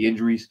he's had the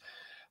injuries.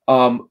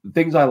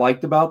 Things I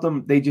liked about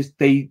them, they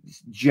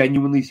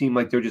genuinely seem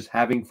like they're just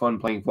having fun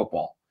playing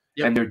football.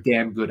 Yep. And they're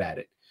damn good at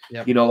it.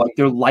 Yep. Like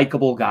they're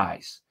likable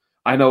guys.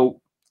 I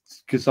know,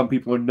 because some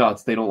people are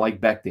nuts. They don't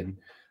like Becton.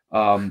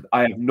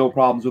 I have no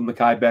problems with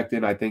Mekhi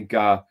Becton. I think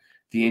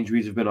the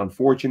injuries have been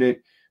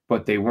unfortunate,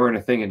 but they weren't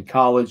a thing in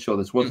college, so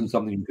this wasn't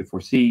something you could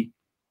foresee.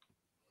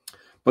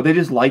 But they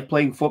just like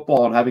playing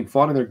football and having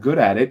fun, and they're good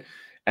at it.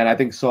 And I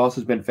think Sauce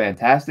has been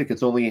fantastic.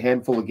 It's only a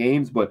handful of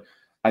games, but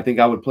I think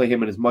I would play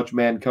him in as much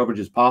man coverage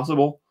as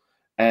possible.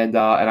 And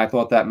I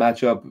thought that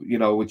matchup,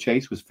 with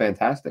Chase was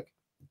fantastic.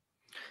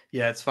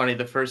 Yeah, it's funny.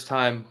 The first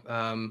time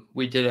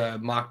we did a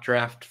mock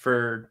draft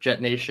for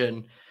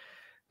JetNation,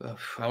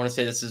 I want to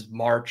say this is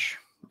March.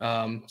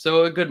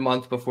 So a good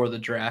month before the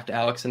draft,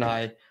 Alex and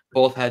I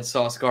both had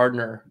Sauce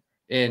Gardner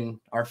in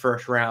our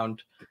first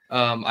round.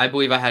 I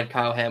believe I had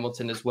Kyle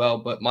Hamilton as well,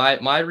 but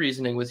my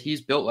reasoning was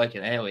he's built like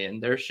an alien.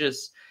 There's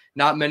just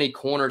not many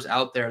corners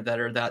out there that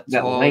are that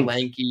tall,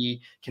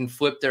 lanky, can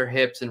flip their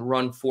hips and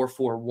run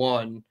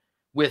 4.41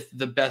 with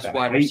the best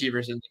wide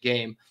receivers in the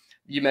game.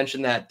 You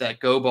mentioned that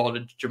go ball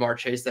to Jamar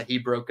Chase that he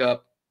broke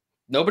up.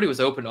 Nobody was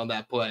open on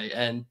that play,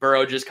 and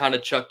Burrow just kind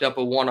of chucked up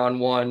a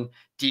one-on-one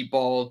deep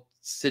ball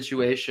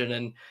situation,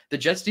 and the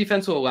Jets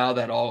defense will allow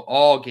that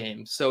all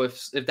games. So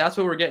if that's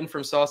what we're getting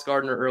from Sauce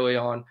Gardner early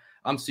on,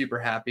 I'm super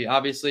happy.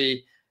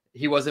 Obviously,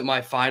 he wasn't my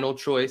final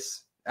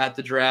choice at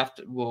the draft.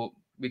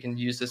 We can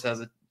use this as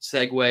a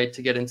segue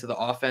to get into the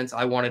offense.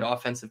 I wanted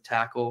offensive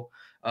tackle.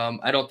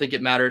 I don't think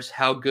it matters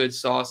how good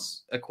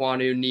Sauce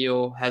Ekwonu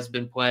Neal has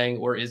been playing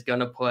or is going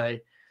to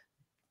play.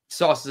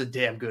 Sauce is a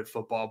damn good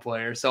football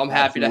player, so I'm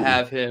happy to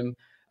have him.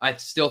 I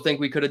still think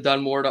we could have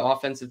done more to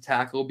offensive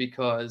tackle,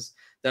 because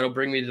that'll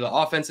bring me to the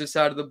offensive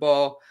side of the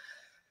ball.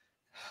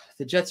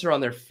 The Jets are on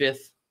their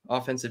 5th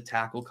offensive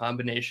tackle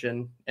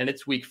combination, and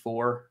it's week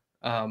 4.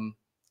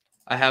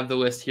 I have the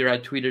list here. I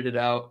tweeted it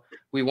out.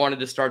 We wanted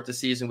to start the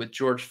season with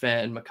George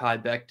Fant and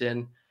Mekhi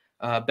Becton.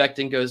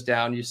 Becton goes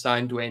down. You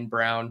sign Dwayne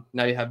Brown.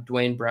 Now you have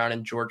Dwayne Brown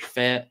and George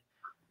Fant.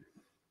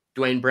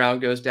 Dwayne Brown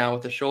goes down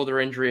with a shoulder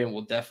injury, and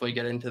we'll definitely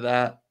get into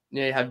that.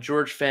 You have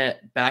George Fant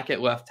back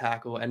at left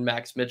tackle and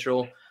Max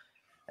Mitchell.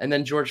 And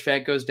then George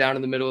Fant goes down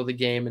in the middle of the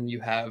game, and you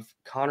have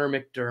Connor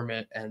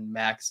McDermott and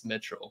Max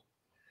Mitchell.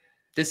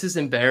 This is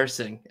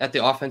embarrassing at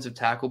the offensive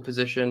tackle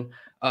position.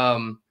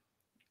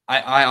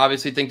 I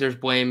obviously think there's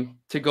blame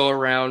to go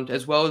around,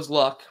 as well as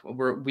luck.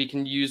 We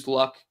can use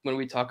luck when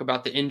we talk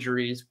about the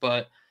injuries,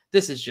 but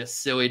this is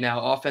just silly now.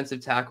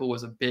 Offensive tackle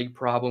was a big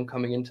problem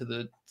coming into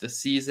the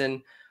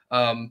season.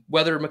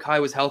 Whether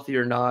Mekhi was healthy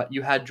or not,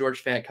 you had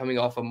George Fant coming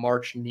off a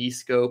March knee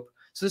scope.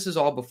 So this is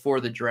all before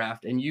the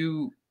draft, and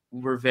you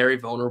were very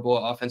vulnerable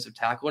at offensive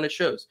tackle, and it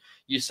shows.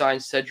 You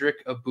signed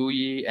Cedric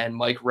Abuyi and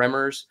Mike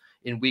Remmers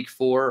in week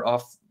 4,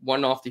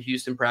 one off the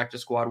Houston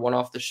practice squad, one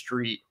off the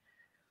street.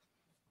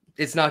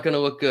 it's not going to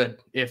look good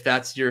if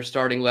that's your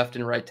starting left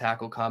and right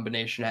tackle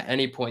combination at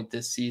any point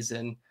this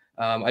season.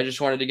 I just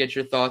wanted to get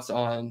your thoughts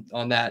on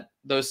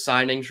those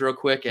signings real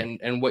quick,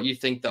 and what you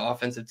think the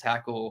offensive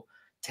tackle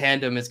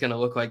tandem is going to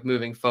look like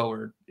moving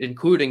forward,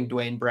 including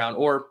Dwayne Brown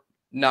or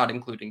not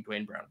including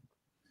Dwayne Brown.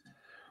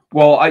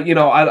 Well,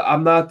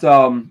 I'm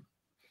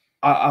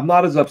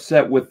not as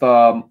upset with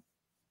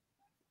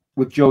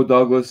Joe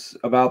Douglas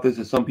about this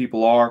as some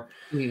people are,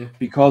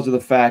 because of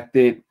the fact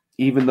that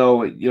even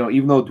though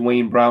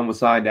Dwayne Brown was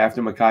signed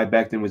after Mekhi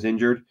Becton was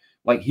injured,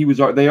 like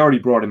they already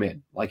brought him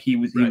in. Like he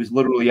was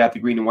literally at the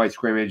green and white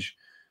scrimmage.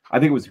 I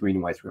think it was the green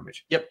and white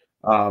scrimmage. Yep.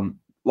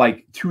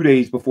 Like 2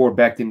 days before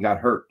Becton got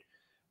hurt,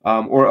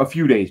 or a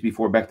few days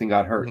before Becton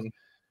got hurt.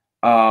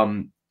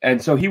 And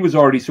so he was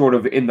already sort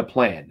of in the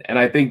plan. And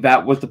I think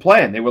that was the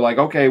plan. They were like,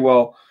 okay,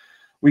 well,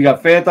 we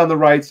got Fant on the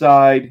right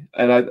side,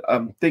 and I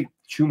think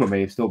Chuma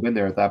may have still been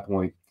there at that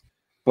point.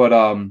 But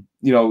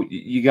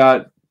you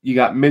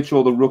got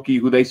Mitchell, the rookie,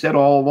 who they said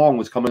all along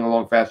was coming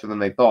along faster than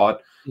they thought.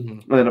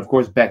 And then, of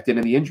course, Becton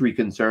and the injury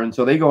concern.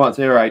 So they go out and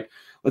say, all right,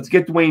 let's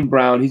get Dwayne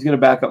Brown. He's going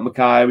to back up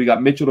Mekhi. We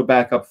got Mitchell to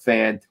back up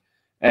Fant.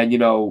 And,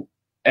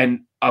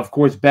 and of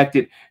course,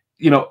 Becton,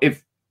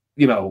 if,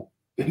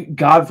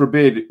 God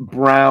forbid,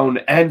 Brown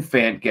and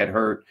Fant get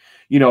hurt,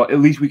 at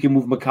least we can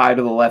move Mekhi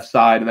to the left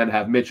side and then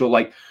have Mitchell.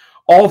 Like,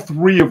 all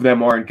three of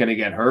them aren't going to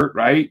get hurt,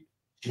 right?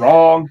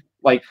 Wrong.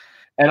 Like,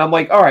 and I'm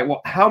like, all right,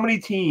 well, how many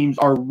teams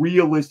are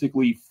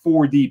realistically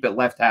 4 deep at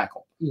left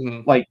tackle?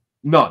 Like,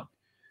 none.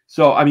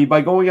 So, I mean,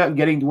 by going out and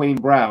getting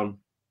Dwayne Brown,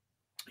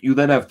 you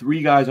then have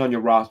 3 guys on your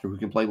roster who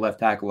can play left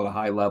tackle at a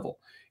high level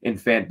in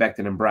Fant,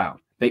 Becton, and Brown.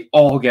 They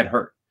all get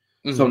hurt.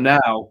 So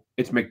now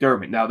it's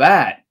McDermott. Now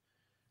that,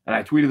 and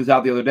I tweeted this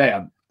out the other day,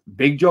 I'm a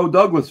big Joe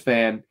Douglas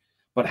fan,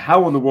 but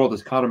how in the world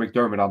is Connor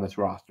McDermott on this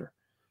roster?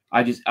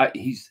 And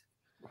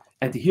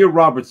to hear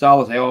Robert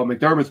Saleh say, oh,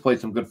 McDermott's played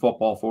some good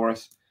football for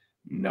us.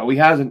 No, he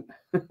hasn't.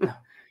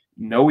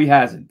 No, he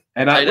hasn't.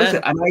 And I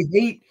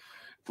hate,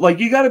 like,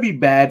 you got to be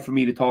bad for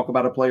me to talk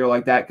about a player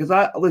like that. Because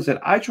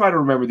I try to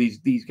remember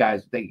these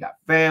guys. They got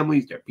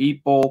families, they're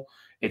people.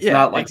 It's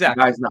not like the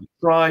guy's not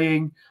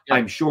trying. Yep.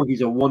 I'm sure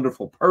he's a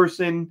wonderful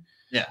person.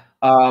 Yeah.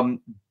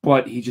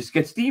 But he just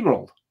gets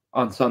steamrolled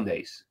on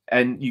Sundays,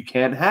 and you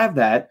can't have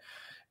that.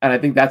 And I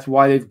think that's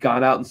why they've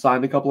gone out and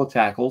signed a couple of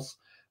tackles.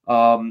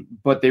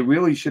 But they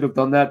really should have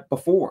done that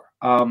before.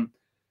 I'm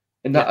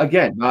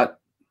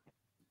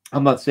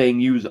not saying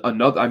use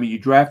another. I mean, you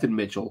drafted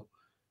Mitchell.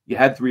 You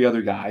had 3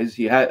 other guys.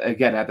 You had,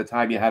 again, at the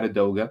time, you had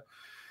Adoga.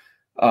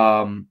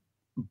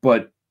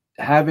 But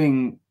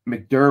having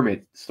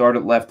McDermott start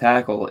at left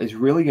tackle is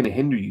really going to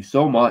hinder you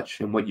so much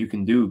in what you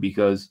can do,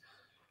 because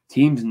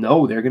teams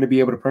know they're going to be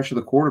able to pressure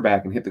the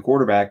quarterback and hit the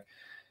quarterback.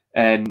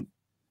 And,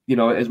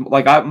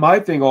 my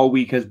thing all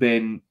week has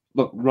been,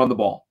 look, run the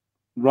ball.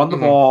 Run the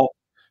ball,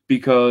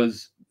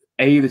 because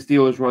A, the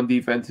Steelers' run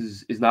defense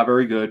is not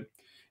very good,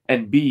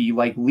 and B,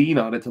 lean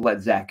on it to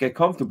let Zach get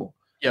comfortable.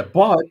 Yeah.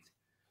 But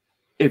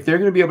if they're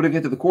going to be able to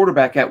get to the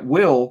quarterback at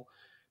will,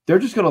 they're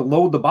just going to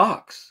load the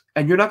box,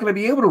 and you're not going to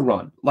be able to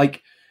run.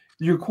 Like,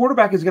 your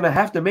quarterback is going to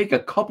have to make a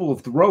couple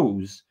of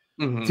throws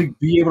to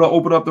be able to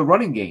open up the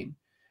running game.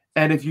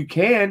 And if you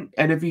can,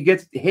 and if he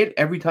gets hit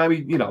every time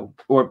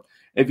or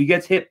if he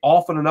gets hit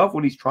often enough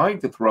when he's trying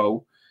to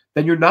throw,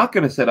 then you're not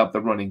going to set up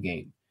the running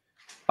game.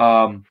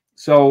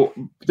 So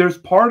there's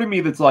part of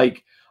me that's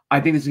like, I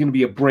think this is going to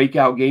be a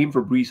breakout game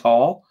for Breece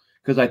Hall,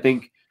 because I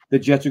think the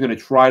Jets are going to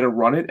try to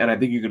run it, and I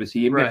think you're going to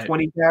see him get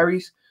 20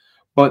 carries.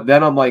 But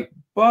then I'm like,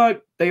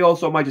 but they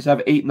also might just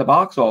have 8 in the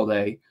box all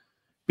day,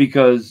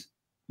 because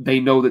they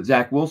know that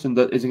Zach Wilson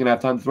isn't going to have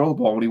time to throw the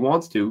ball when he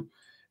wants to.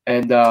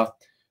 And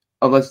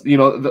unless,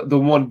 the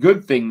one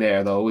good thing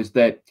there, though, is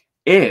that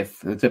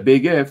it's a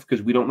big if,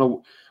 because we don't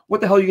know what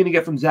the hell you're going to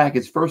get from Zach,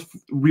 his first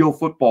real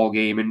football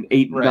game in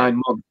 8 and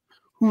 9 months.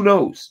 Who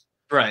knows?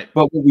 Right.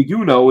 But what we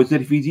do know is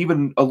that if he's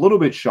even a little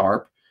bit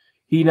sharp,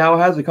 he now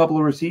has a couple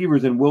of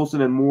receivers in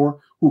Wilson and Moore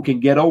who can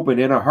get open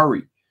in a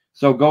hurry.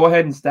 So go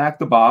ahead and stack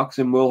the box,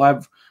 and we'll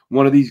have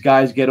one of these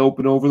guys get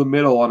open over the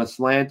middle on a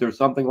slant or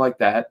something like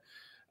that.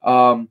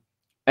 And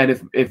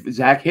if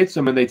Zach hits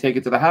them and they take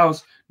it to the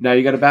house, now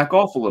you got to back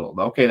off a little.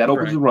 Okay, that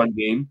opens the run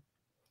game.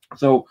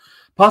 So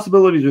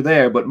possibilities are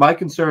there, but my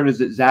concern is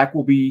that Zach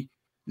won't be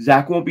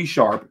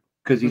sharp,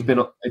 because he's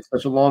been it's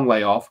such a long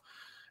layoff,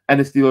 and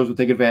the Steelers will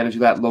take advantage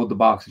of that, load the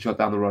box, and shut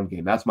down the run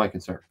game. That's my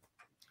concern.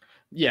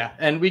 Yeah,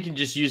 and we can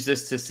just use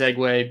this to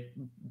segue,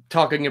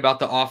 talking about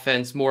the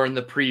offense more in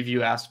the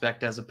preview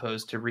aspect as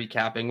opposed to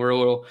recapping. We're a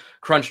little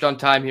crunched on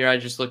time here. I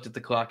just looked at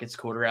the clock. It's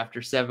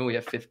 7:15. We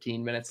have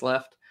 15 minutes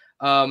left.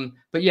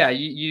 But yeah,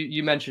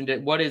 you mentioned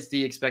it. What is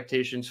the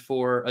expectations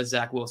for a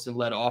Zach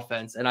Wilson-led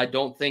offense? And I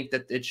don't think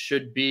that it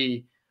should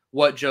be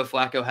what Joe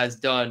Flacco has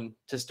done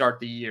to start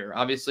the year.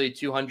 Obviously,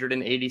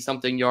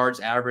 280-something yards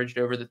averaged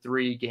over the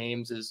 3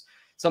 games is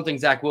something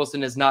Zach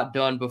Wilson has not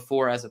done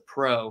before as a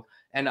pro.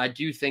 And I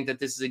do think that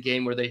this is a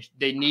game where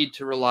they need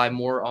to rely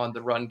more on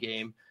the run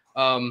game.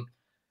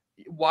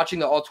 Watching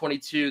the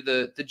All-22,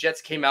 the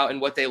Jets came out in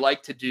what they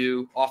like to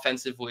do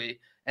offensively,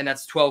 and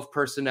that's 12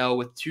 personnel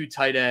with 2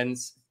 tight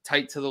ends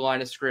tight to the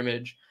line of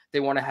scrimmage. They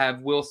want to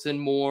have Wilson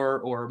Moore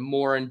or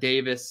Moore and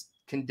Davis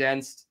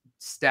condensed,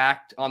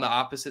 stacked on the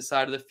opposite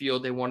side of the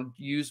field. They want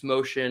to use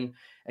motion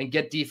and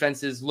get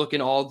defenses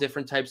looking all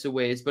different types of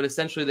ways, but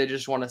essentially they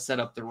just want to set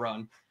up the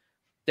run.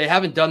 They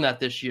haven't done that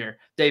this year.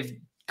 They've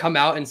come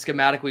out and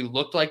schematically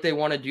looked like they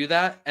want to do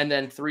that, and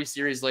then 3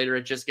 series later,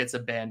 it just gets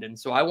abandoned.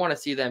 So I want to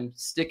see them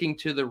sticking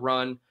to the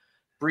run.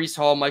 Breece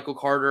Hall, Michael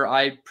Carter,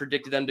 I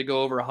predicted them to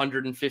go over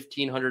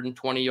 115,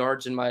 120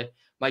 yards in my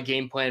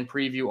game plan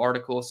preview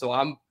article. So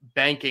I'm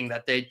banking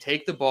that they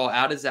take the ball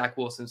out of Zach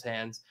Wilson's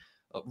hands,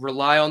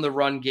 rely on the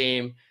run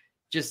game.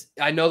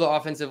 I know the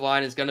offensive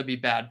line is going to be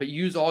bad, but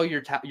use all your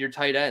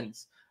tight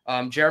ends.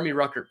 Jeremy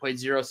Ruckert played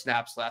 0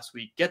 snaps last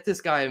week. Get this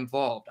guy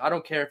involved. I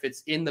don't care if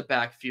it's in the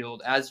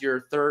backfield as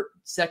your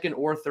second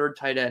or third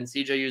tight end.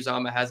 CJ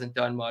Uzomah hasn't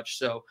done much,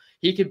 so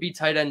he could be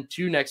tight end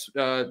 2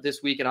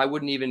 this week, and I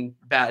wouldn't even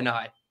bat an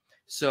eye.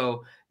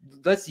 So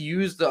let's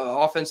use the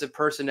offensive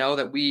personnel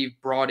that we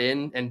brought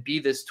in and be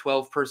this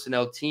 12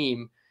 personnel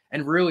team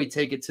and really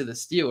take it to the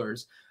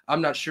Steelers.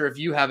 I'm not sure if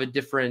you have a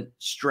different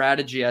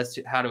strategy as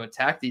to how to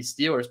attack these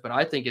Steelers, but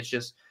I think it's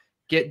just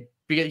get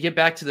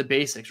back to the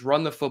basics,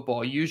 run the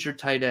football, use your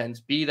tight ends,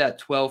 be that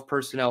 12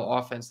 personnel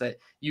offense that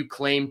you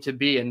claim to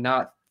be and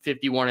not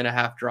 51 and a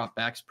half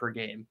dropbacks per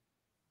game.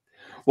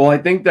 Well, I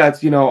think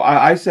that's,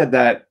 I said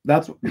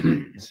that's,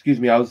 excuse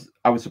me, I was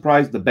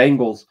surprised the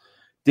Bengals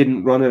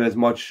didn't run it as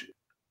much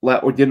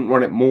or didn't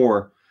run it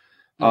more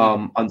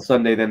on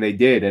Sunday than they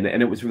did.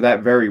 And it was for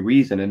that very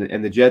reason.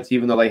 And the Jets,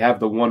 even though they have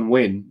the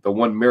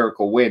one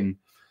miracle win,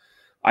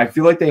 I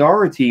feel like they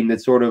are a team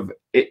that sort of,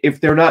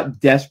 if they're not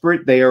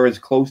desperate, they are as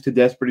close to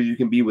desperate as you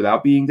can be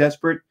without being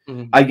desperate.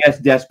 Mm-hmm. I guess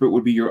desperate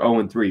would be your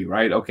 0-3,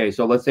 right? Okay,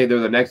 so let's say they're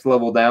the next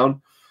level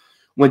down.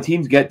 When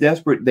teams get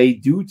desperate, they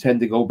do tend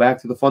to go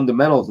back to the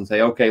fundamentals and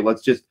say, okay,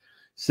 let's just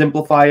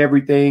simplify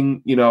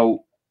everything.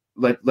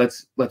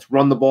 Let's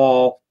run the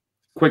ball,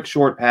 quick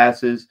short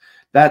passes,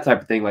 that type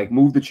of thing. Like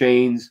move the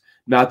chains,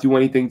 not do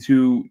anything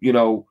too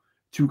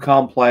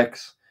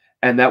complex.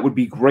 And that would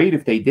be great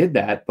if they did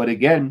that. But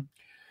again,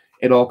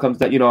 it all comes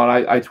down, and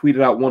I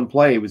tweeted out one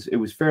play. It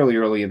was fairly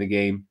early in the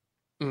game,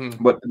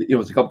 but it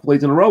was a couple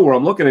plays in a row where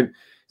I'm looking at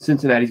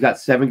Cincinnati's got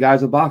 7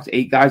 guys in the box,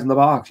 8 guys in the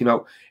box,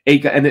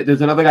 8 guys, and there's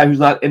another guy who's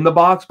not in the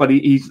box, but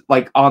he's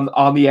like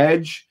on the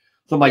edge.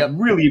 So I'm like,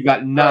 really, you've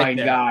got 9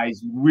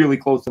 guys really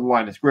close to the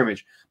line of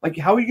scrimmage. Like,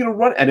 how are you going to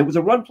run? And it was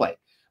a run play.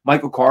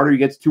 Michael Carter, he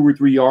gets 2 or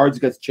 3 yards,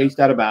 gets chased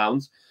out of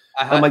bounds.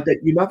 I'm like,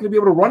 that you're not going to be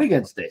able to run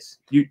against this.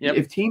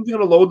 If teams are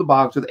going to load the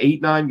box with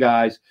 8, 9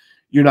 guys,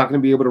 you're not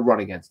going to be able to run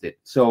against it.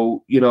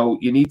 So, you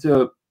need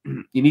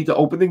to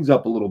open things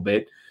up a little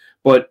bit.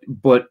 But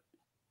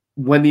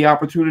when the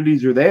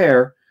opportunities are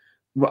there,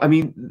 I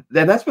mean,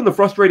 that's been the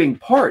frustrating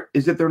part,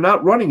 is that they're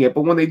not running it,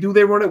 but when they do,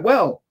 they run it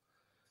well.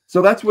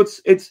 So that's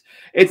it's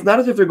not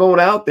as if they're going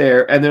out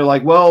there and they're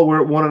like, well,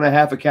 we're at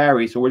 1.5 a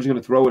carry, so we're just going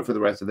to throw it for the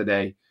rest of the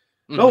day.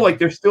 Mm-hmm. No, like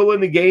they're still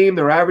in the game.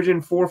 They're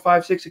averaging 4,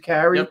 5, 6 a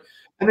carry,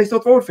 and they still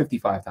throw it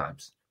 55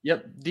 times.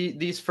 Yep.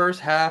 These first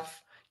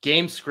half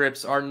game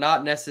scripts are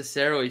not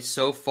necessarily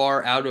so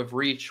far out of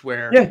reach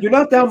where you're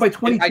not down by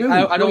 22.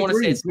 I don't want to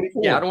say it's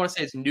 24. I don't want to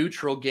say it's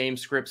neutral game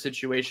script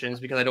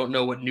situations because I don't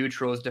know what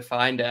neutral is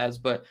defined as,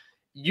 but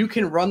you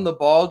can run the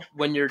ball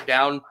when you're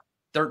down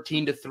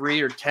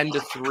 13-3 or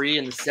 10-3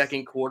 in the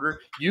second quarter.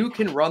 You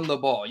can run the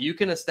ball. You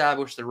can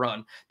establish the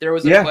run. There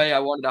was a play I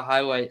wanted to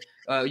highlight.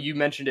 You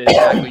mentioned it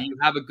exactly. You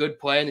have a good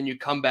play and then you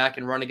come back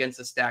and run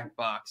against a stacked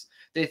box.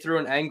 They threw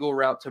an angle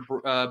route to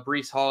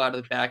Breece Hall out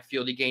of the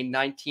backfield. He gained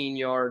 19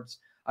 yards.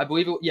 I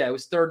believe it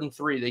was 3rd and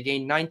 3. They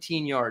gained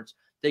 19 yards.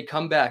 They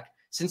come back.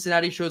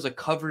 Cincinnati shows a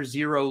cover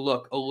 0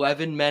 look.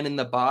 11 men in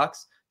the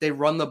box. They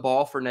run the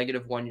ball for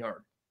 -1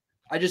 yard.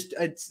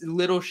 It's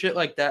little shit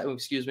like that. Oh,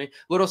 excuse me.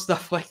 Little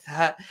stuff like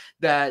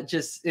that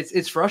just,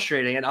 it's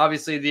frustrating. And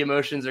obviously the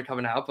emotions are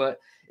coming out, but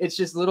it's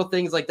just little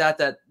things like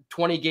that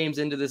 20 games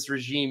into this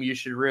regime, you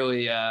should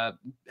really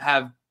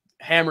have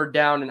hammered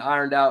down and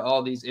ironed out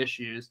all these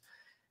issues.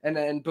 And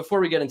then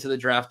before we get into the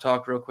draft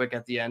talk real quick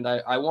at the end,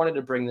 I wanted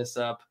to bring this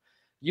up.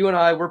 You and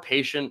I, we're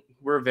patient.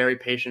 We're very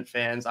patient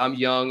fans. I'm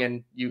young,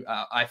 and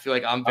I feel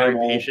like I'm very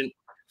patient.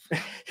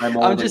 I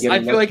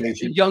feel like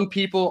patient. Young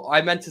people,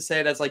 I meant to say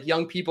it as like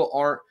young people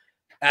aren't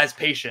as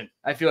patient.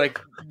 I feel like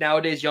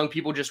nowadays young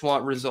people just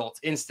want results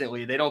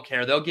instantly. They don't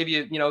care. They'll give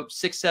you,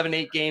 6, 7,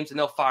 8 games and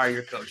they'll fire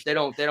your coach. They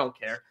don't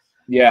care.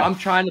 Yeah. I'm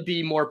trying to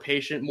be more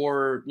patient,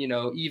 more,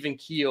 even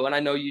keel. And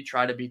I know you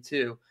try to be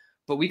too.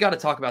 But we got to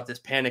talk about this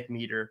panic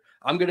meter.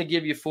 I'm going to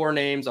give you 4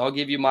 names. I'll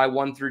give you my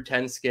 1 through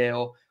 10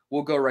 scale.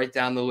 We'll go right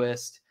down the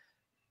list.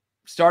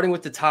 Starting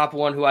with the top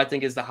one, who I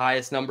think is the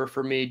highest number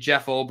for me,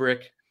 Jeff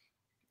Ulbrich.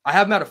 I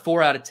have him at a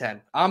 4 out of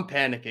 10. I'm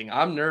panicking.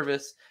 I'm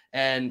nervous.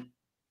 And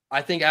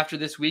I think after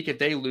this week, if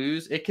they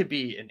lose, it could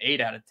be an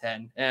 8 out of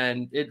 10.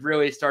 And it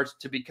really starts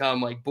to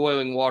become like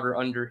boiling water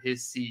under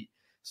his seat.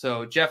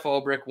 So Jeff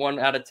Ulbrich, 1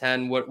 out of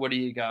 10. What do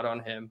you got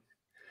on him?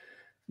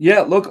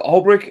 Yeah, look,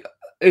 Ulbrich,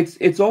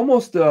 it's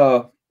almost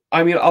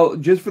I mean, I'll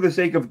just for the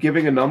sake of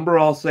giving a number,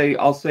 I'll say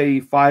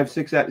 5,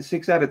 6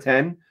 out of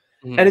 10.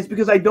 And it's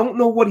because I don't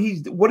know what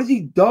has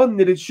he done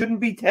that it shouldn't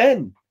be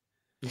 10.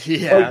 Like,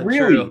 Yeah,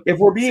 really, true. if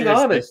we're being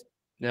Seriously. honest,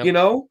 you Yep.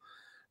 know,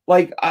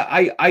 like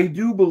I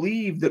do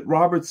believe that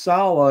Robert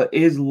Saleh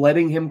is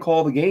letting him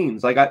call the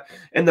games. Like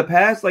in the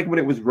past, like when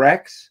it was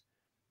Rex,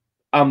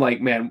 I'm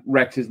like, man,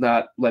 Rex is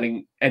not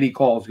letting any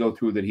calls go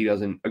through that he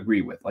doesn't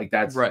agree with. Like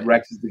that's Right.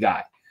 Rex is the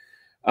guy.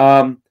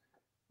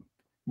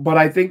 But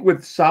I think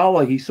with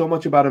Saleh, he's so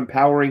much about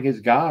empowering his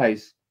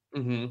guys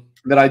Mm-hmm.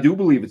 that I do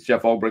believe it's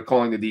Jeff Ulbrich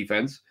calling the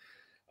defense,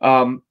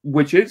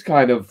 which is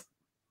kind of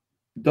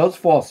does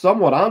fall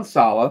somewhat on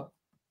Saleh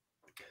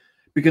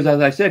because,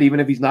 as I said, even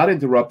if he's not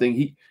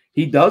interrupting,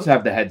 he does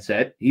have the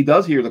headset, he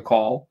does hear the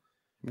call,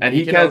 and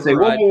he can can say,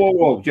 "Whoa, override. whoa, whoa,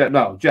 whoa, Jeff,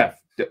 no,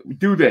 Jeff,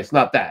 do this,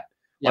 not that."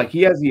 Like Yep.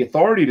 he has the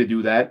authority to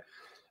do that.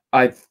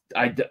 I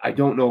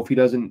don't know if he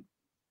doesn't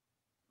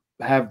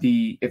have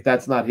if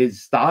that's not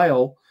his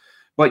style.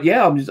 But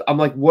yeah, I'm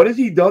like, what has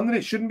he done that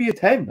it shouldn't be a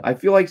 10? I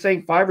feel like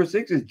saying 5 or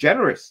 6 is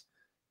generous.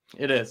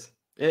 It is.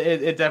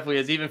 It definitely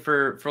is. Even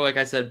for like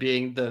I said,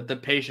 being the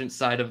patient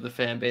side of the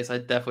fan base, I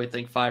definitely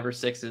think 5 or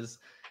 6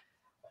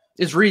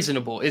 is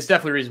reasonable. It's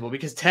definitely reasonable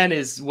because 10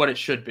 is what it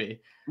should be.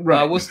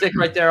 Right. We'll stick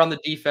right there on the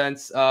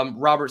defense.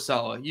 Robert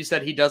Saleh, you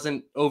said he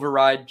doesn't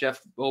override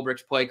Jeff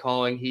Ulbricht's play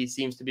calling. He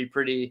seems to be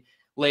pretty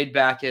laid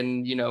back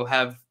and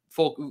gives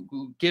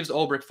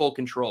Ulbricht full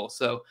control.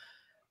 So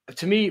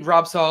to me,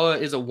 Rob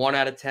Saleh is a 1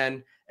 out of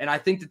 10. And I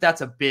think that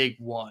that's a big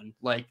one.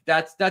 Like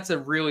that's a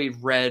really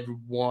red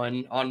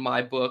one on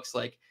my books.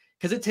 Like,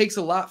 cause it takes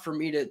a lot for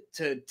me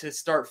to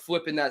start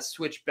flipping that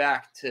switch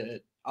back to,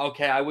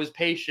 okay, I was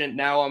patient.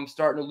 Now I'm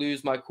starting to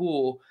lose my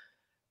cool.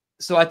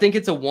 So I think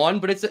it's a 1,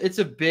 but it's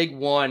a big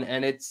one.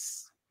 And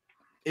it's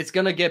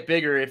going to get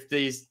bigger if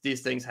these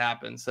things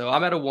happen. So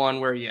I'm at a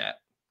 1. Where are you at?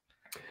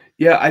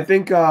 Yeah, I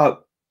think,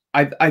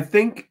 I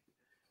think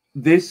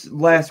this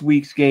last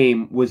week's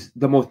game was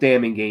the most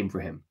damning game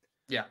for him.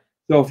 Yeah.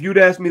 So if you'd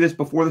asked me this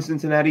before the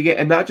Cincinnati game,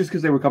 and not just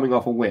because they were coming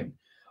off a win,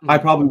 I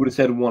probably would have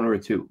said 1 or a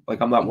 2.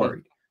 Like, I'm not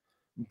worried.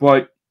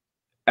 But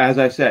as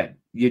I said,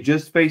 you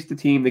just faced a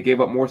team that gave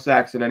up more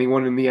sacks than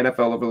anyone in the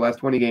NFL over the last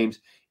 20 games,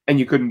 and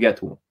you couldn't get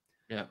to them.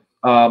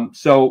 Yeah.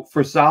 So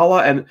for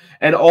Saleh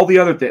and all the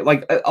other things,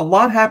 like a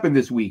lot happened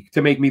this week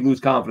to make me lose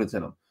confidence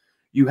in him.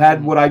 You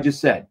had what I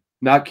just said.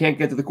 Can't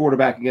get to the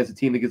quarterback against a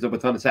team that gives up a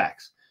ton of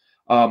sacks.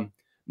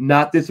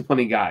 Not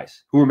disciplining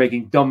guys who were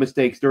making dumb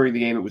mistakes during the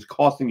game. It was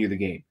costing you the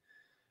game.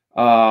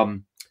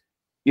 And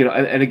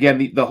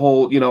again, the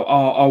whole,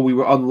 we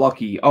were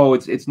unlucky. Oh,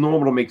 it's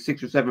normal to make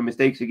 6 or 7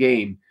 mistakes a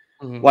game.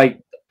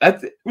 Like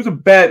it was a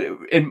bad,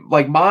 and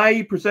like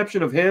my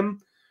perception of him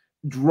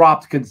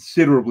dropped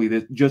considerably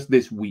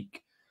this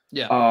week.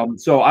 Yeah.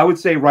 So I would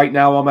say right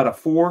now I'm at a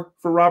 4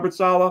 for Robert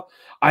Saleh.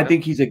 I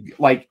think he's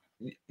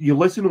you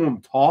listen to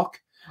him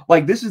talk,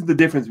 like this is the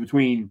difference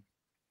between,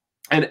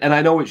 and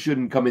I know it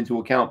shouldn't come into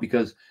account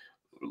because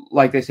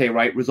like they say,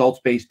 right,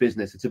 results-based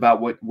business. It's about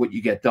what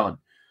you get done.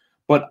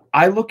 But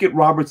I look at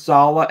Robert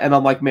Saleh and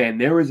I'm like,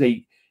 man,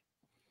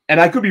 and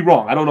I could be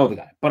wrong. I don't know the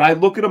guy, but I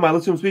look at him, I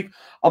listen to him speak.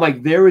 I'm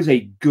like, there is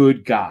a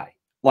good guy.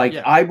 Like,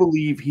 I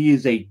believe he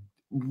is a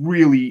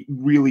really,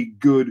 really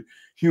good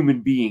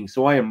human being.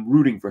 So I am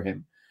rooting for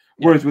him.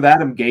 Whereas with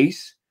Adam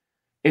Gase,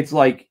 it's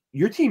like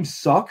your team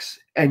sucks,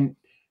 and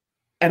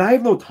I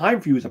have no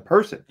time for you as a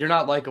person. You're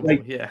not likable.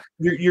 Like, you're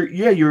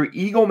an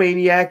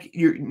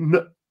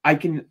egomaniac. I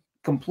can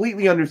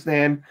completely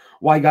understand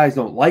why guys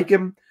don't like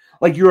him.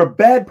 Like, you're a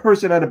bad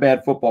person and a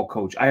bad football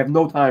coach. I have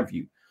no time for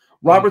you.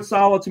 Robert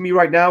Saleh, to me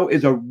right now,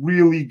 is a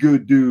really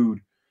good dude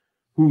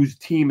whose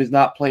team is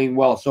not playing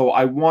well. So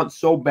I want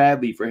so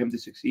badly for him to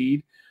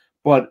succeed.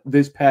 But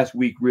this past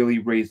week really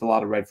raised a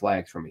lot of red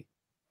flags for me.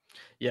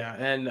 Yeah,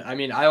 and I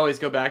mean, I always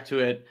go back to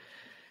it,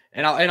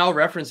 and I'll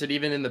reference it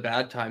even in the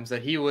bad times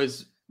that he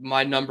was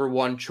my number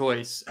 1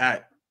 choice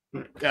at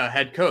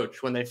head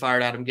coach when they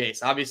fired Adam Gase.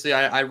 Obviously,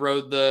 I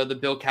rode the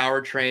Bill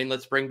Cowher train.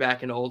 Let's bring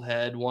back an old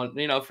head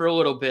for a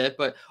little bit,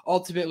 but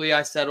ultimately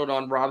I settled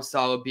on Rob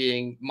Saleh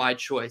being my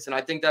choice, and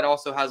I think that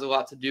also has a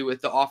lot to do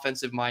with the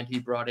offensive mind he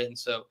brought in.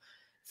 So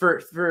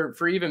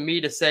for even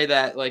me to say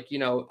that,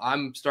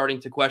 I'm starting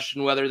to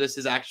question whether this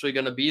is actually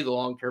going to be the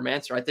long-term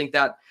answer. I think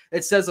that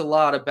it says a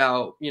lot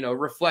about,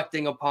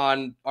 reflecting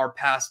upon our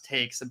past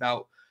takes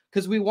about,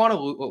 because we want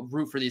to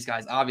root for these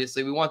guys.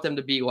 Obviously, we want them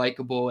to be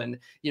likable and,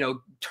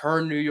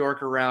 turn New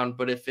York around.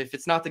 But if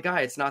it's not the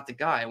guy, it's not the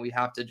guy. And we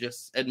have to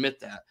just admit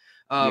that.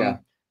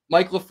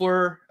 Mike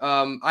LaFleur,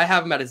 I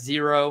have him at a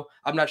 0.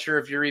 I'm not sure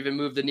if you're even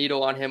moved the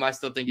needle on him. I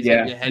still think he's going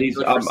to be a head coach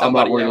for somebody I'm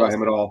not worried else. about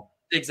him at all.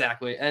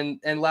 Exactly. And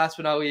last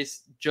but not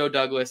least, Joe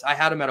Douglas. I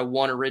had him at a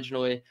 1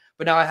 originally,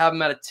 but now I have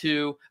him at a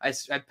 2.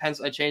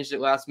 I changed it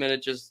last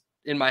minute just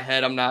in my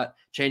head. I'm not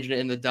changing it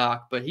in the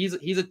doc, but he's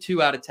a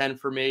 2 out of 10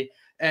 for me.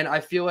 And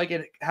I feel like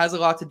it has a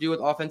lot to do with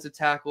offensive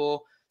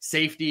tackle,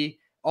 safety,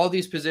 all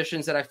these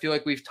positions that I feel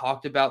like we've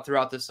talked about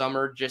throughout the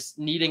summer, just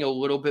needing a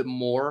little bit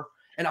more.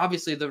 And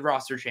obviously the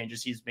roster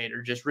changes he's made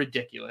are just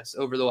ridiculous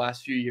over the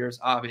last few years.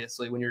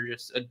 Obviously, when you're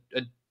just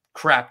a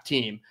crap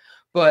team.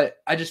 But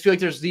I just feel like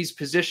there's these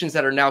positions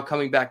that are now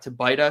coming back to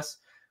bite us.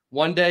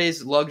 One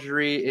day's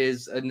luxury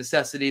is a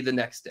necessity the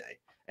next day.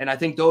 And I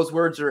think those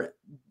words are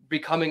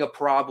becoming a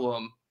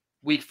problem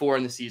week 4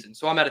 in the season.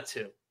 So I'm at a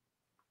 2.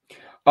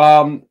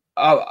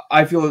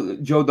 I feel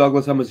Joe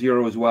Douglas, I'm a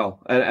 0 as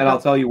well. And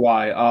I'll tell you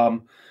why.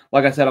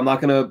 Like I said, I'm not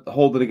going to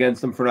hold it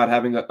against him for not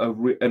having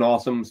an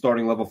awesome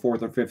starting level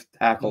 4th or 5th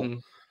tackle.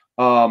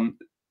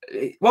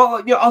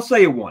 Well, I'll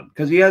say a 1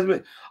 because he has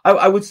been.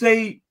 I would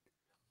say,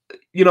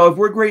 if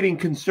we're grading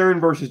concern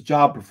versus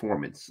job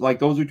performance, like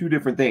those are two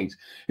different things.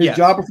 His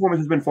job performance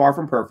has been far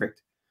from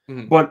perfect,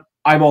 but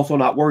I'm also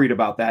not worried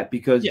about that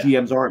because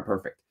GMs aren't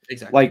perfect.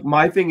 Exactly. Like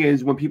my thing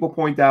is when people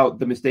point out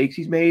the mistakes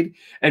he's made,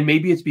 and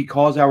maybe it's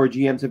because our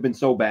GMs have been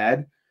so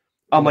bad,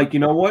 I'm like, you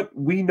know what?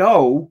 We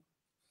know,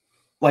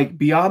 like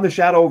beyond the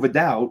shadow of a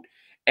doubt,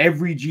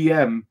 every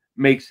GM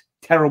makes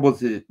terrible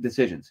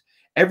decisions.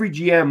 Every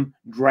GM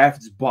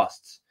drafts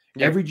busts.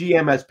 Every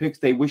GM has picks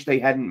they wish they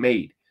hadn't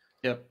made.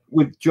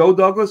 With Joe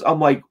Douglas,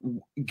 I'm like,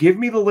 give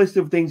me the list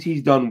of things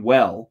he's done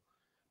well,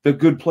 the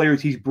good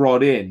players he's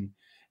brought in,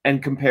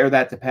 and compare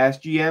that to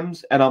past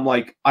GMs, and I'm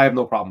like, I have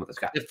no problem with this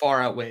guy. It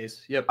far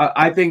outweighs.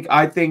 I think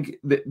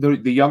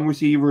the young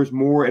receivers,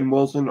 Moore and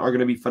Wilson, are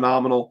going to be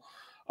phenomenal.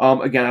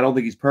 Again, I don't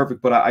think he's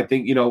perfect, but I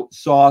think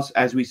Sauce,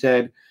 as we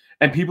said,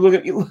 and people are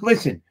going to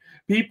listen.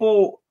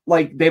 People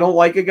like they don't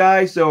like a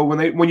guy, so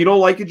when you don't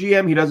like a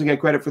GM, he doesn't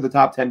get credit for the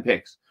top 10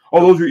 picks. Oh,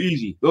 those are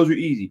easy. Those are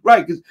easy,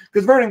 right?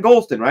 Because Vernon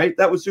Golston, right?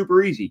 That was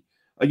super easy.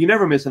 You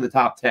never miss in the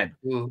top 10.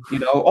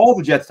 All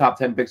the Jets' top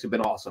 10 picks have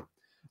been awesome.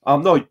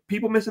 No,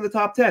 people miss in the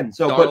top 10.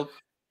 So, Donald.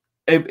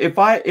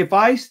 But if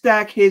I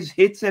stack his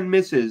hits and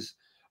misses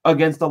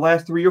against the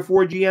last 3 or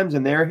 4 GMs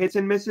and their hits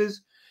and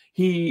misses,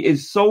 he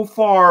is so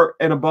far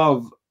and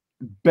above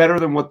better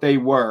than what they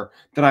were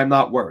that I'm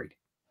not worried.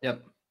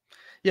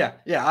 Yeah,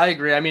 I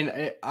agree. I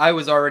mean, I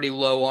was already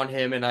low on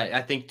him, and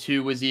I think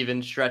 2 was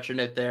even stretching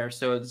it there.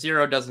 So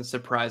 0 doesn't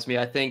surprise me.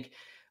 I think,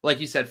 like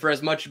you said, for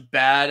as much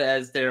bad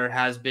as there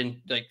has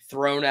been like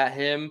thrown at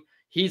him,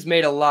 he's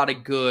made a lot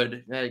of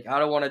good. Like I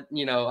don't want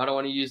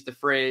to use the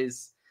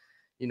phrase,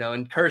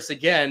 and curse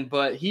again,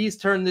 but he's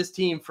turned this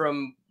team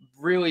from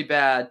really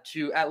bad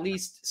to at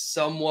least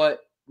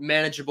somewhat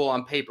manageable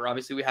on paper.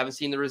 Obviously, we haven't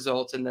seen the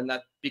results, and then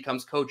that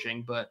becomes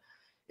coaching, but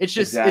it's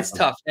just it's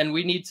tough, and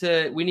we need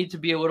to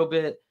be a little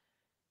bit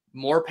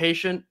more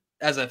patient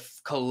as a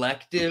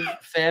collective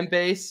fan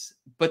base.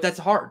 But that's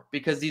hard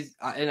because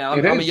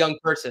I'm a young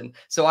person,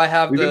 so I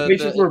have We've been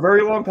patient for a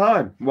very long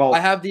time. Well,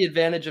 I have the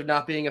advantage of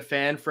not being a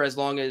fan for as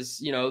long as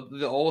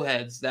the old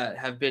heads that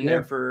have been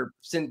there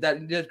since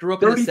that grew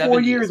up in the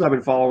 34 years. I've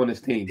been following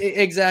this team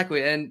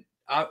exactly, and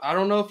I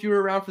don't know if you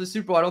were around for the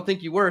Super Bowl. I don't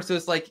think you were. So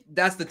it's like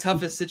that's the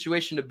toughest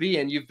situation to be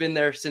in. You've been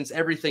there since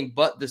everything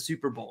but the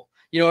Super Bowl.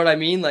 You know what I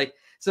mean? Like.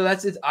 So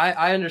that's it.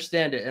 I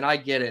understand it and I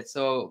get it.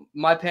 So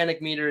my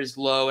panic meter is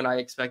low and I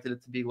expected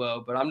it to be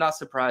low, but I'm not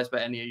surprised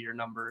by any of your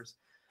numbers.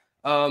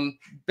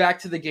 Back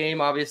to the game.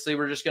 Obviously,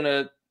 we're just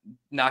gonna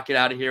knock it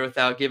out of here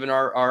without giving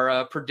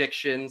our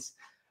predictions.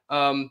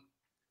 I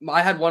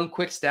had one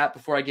quick stat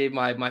before I gave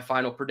my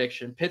final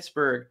prediction.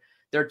 Pittsburgh,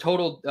 their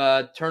total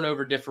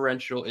turnover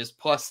differential is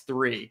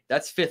 +3.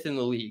 That's 5th in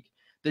the league.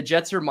 The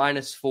Jets are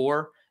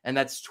 -4, and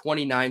that's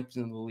 29th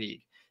in the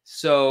league.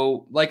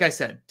 So, like I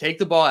said, take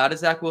the ball out of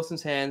Zach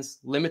Wilson's hands,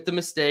 limit the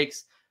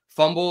mistakes,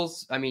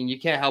 fumbles. I mean, you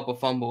can't help a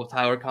fumble with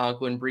Tyler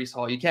Conklin, Breece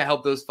Hall. You can't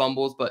help those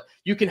fumbles, but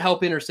you can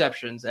help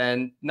interceptions,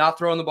 and not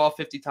throwing the ball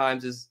 50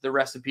 times is the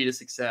recipe to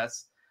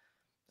success.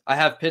 I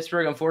have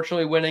Pittsburgh,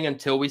 unfortunately, winning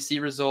until we see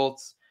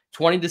results.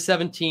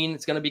 20-17,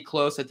 it's going to be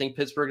close. I think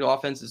Pittsburgh's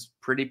offense is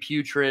pretty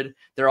putrid.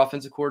 Their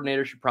offensive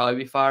coordinator should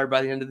probably be fired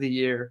by the end of the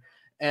year.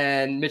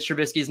 And Mitch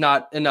Trubisky is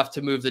not enough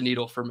to move the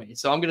needle for me.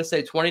 So I'm going to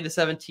say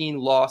 20-17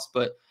 loss,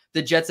 but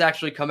the Jets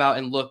actually come out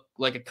and look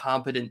like a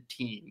competent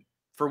team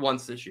for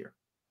once this year.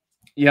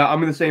 Yeah,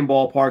 I'm in the same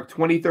ballpark.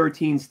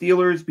 2013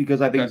 Steelers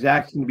because I think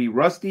Zach's going to be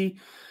rusty,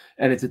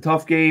 and it's a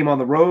tough game on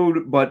the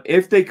road. But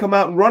if they come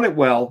out and run it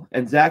well,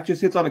 and Zach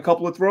just hits on a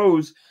couple of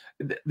throws,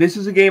 this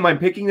is a game I'm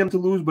picking them to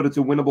lose, but it's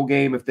a winnable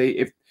game if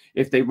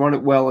they run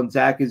it well and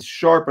Zach is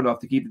sharp enough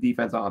to keep the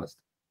defense honest.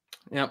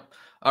 Yep.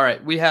 All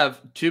right, we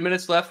have 2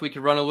 minutes left. We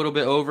could run a little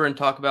bit over and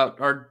talk about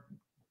our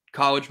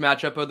college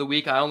matchup of the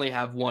week. I only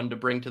have one to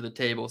bring to the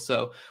table,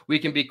 so we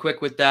can be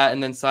quick with that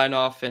and then sign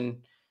off and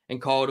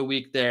call it a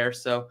week there.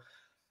 So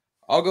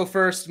I'll go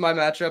first. My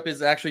matchup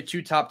is actually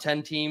 2 top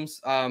 10 teams.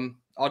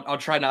 I'll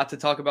try not to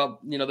talk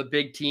about the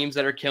big teams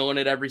that are killing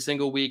it every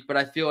single week, but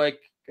I feel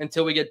like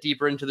until we get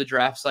deeper into the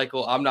draft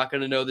cycle, I'm not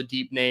going to know the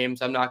deep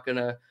names. I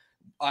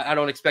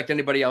don't expect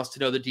anybody else to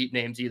know the deep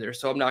names either,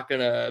 so I'm not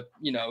going to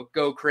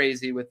go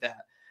crazy with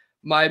that.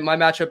 My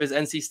matchup is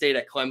NC State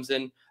at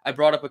Clemson. I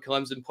brought up a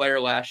Clemson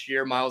player last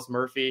week, Miles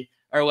Murphy,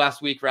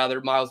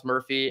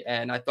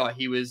 and I thought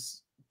he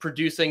was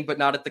producing, but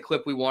not at the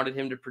clip we wanted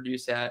him to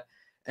produce at.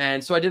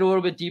 And so I did a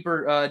little bit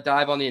deeper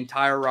dive on the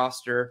entire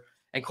roster,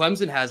 and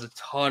Clemson has a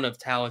ton of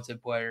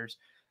talented players.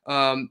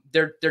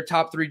 Their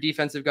top 3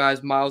 defensive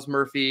guys, Miles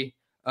Murphy,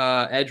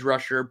 edge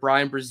rusher,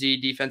 Brian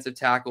Brzee, defensive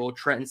tackle,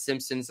 Trenton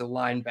Simpson's a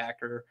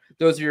linebacker.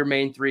 Those are your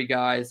main 3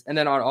 guys. And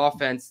then on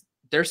offense,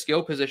 their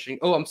skill positioning.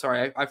 Oh, I'm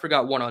sorry. I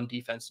forgot one on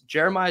defense.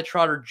 Jeremiah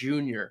Trotter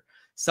Jr.,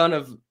 son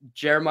of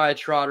Jeremiah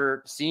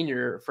Trotter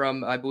Sr.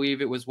 from, I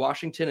believe it was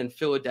Washington and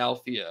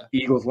Philadelphia.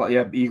 Eagles,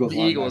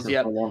 Eagles,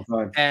 yeah, for a long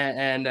time.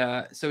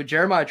 And so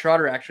Jeremiah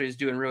Trotter actually is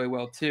doing really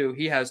well too.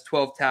 He has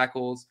 12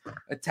 tackles,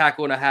 a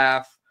tackle and a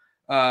half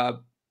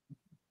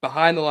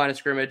behind the line of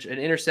scrimmage, an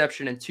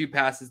interception, and 2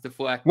 passes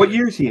deflected. What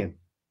year is he in?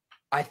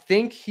 I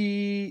think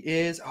he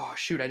is. Oh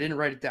shoot, I didn't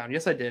write it down.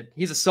 Yes, I did.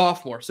 He's a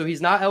sophomore, so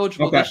he's not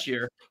eligible this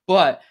year.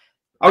 But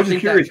I was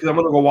just curious because I'm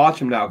going to go watch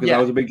him now because I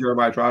was a big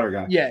Jeremiah Trotter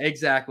guy. Yeah,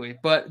 exactly.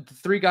 But the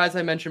 3 guys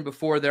I mentioned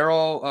before, they're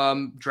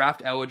all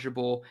draft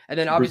eligible. And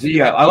then obviously,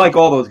 Brzee, I like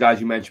all those guys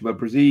you mentioned, but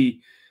Brzee,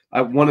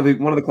 one of the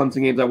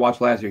Clemson games I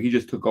watched last year, he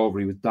just took over.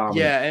 He was dominant.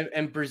 Yeah,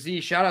 and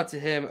Brzee, shout out to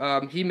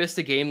him. He missed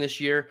a game this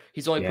year.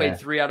 He's only played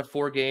 3 out of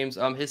 4 games.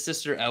 His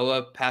sister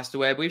Ella passed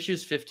away. I believe she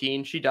was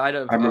 15. She died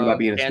of I remember that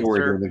being cancer. A story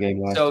during the game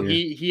last year. So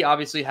he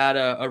obviously had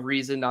a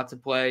reason not to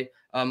play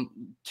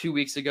 2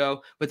 weeks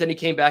ago, but then he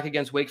came back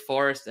against Wake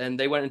Forest and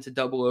they went into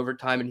double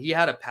overtime, and he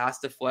had a pass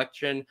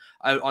deflection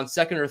on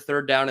 2nd or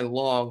 3rd down and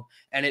long,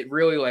 and it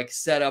really like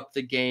set up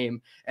the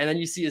game. And then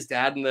you see his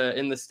dad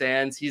in the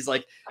stands. He's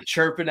like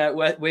chirping at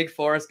Wake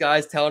Forest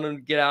guys, telling them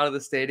to get out of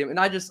the stadium. And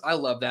I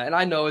love that. And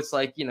I know it's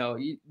like,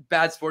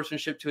 bad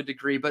sportsmanship to a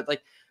degree, but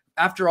like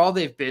after all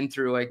they've been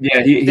through, like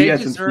he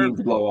has some steam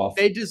to blow off.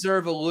 They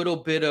deserve a little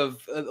bit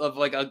of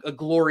like a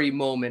glory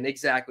moment.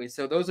 Exactly.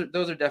 So those are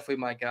definitely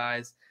my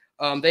guys.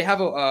 They have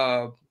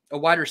a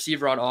wide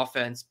receiver on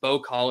offense, Bo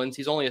Collins.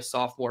 He's only a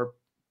sophomore.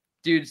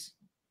 Dude's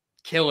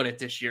killing it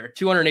this year.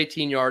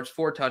 218 yards,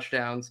 4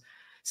 touchdowns,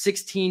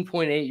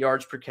 16.8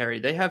 yards per carry.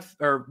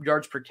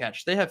 Yards per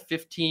catch. They have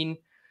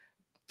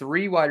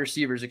 3 wide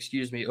receivers,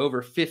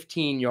 over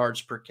 15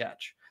 yards per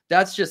catch.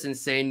 That's just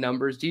insane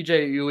numbers.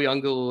 DJ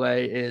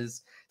Uiagalelei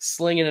is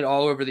slinging it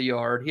all over the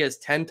yard. He has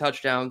 10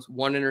 touchdowns,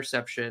 1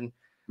 interception,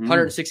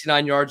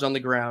 169 yards on the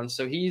ground.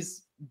 So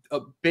he's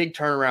a big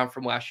turnaround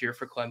from last year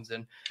for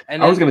Clemson.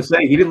 And I was going to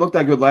say, he didn't look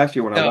that good last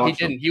year when I watched him. No, he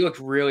didn't. He looked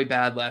really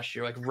bad last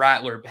year, like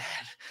Rattler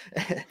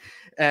bad.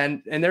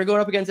 and they're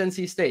going up against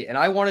NC State. And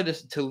I wanted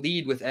to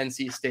lead with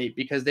NC State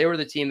because they were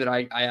the team that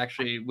I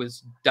actually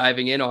was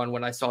diving in on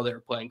when I saw they were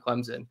playing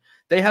Clemson.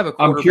 They have a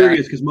quarterback. I'm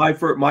curious because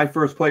my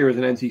first player is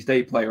an NC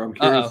State player. I'm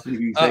curious who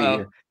you say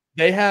here.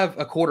 They have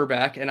a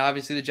quarterback, and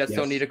obviously the Jets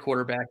don't need a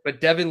quarterback.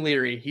 But Devin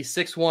Leary, he's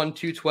 6'1",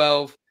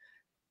 212.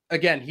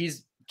 Again,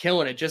 he's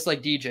killing it, just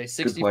like DJ.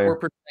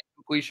 64%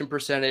 completion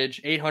percentage,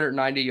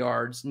 890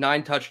 yards,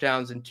 9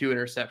 touchdowns, and 2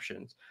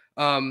 interceptions.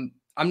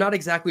 I'm not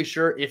exactly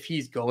sure if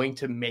he's going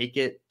to make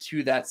it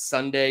to that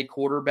Sunday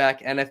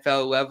quarterback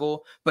NFL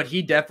level, but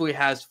he definitely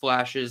has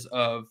flashes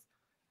of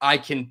I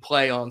can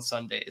play on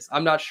Sundays.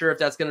 I'm not sure if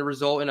that's going to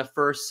result in a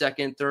 1st,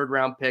 2nd, 3rd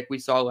round pick. We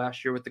saw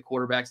last year with the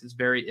quarterbacks, it's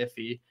very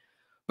iffy.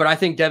 But I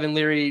think Devin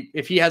Leary,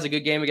 if he has a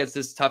good game against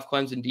this tough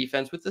Clemson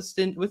defense with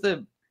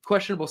a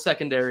questionable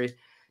secondary,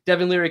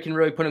 Devin Leary can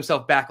really put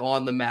himself back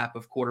on the map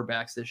of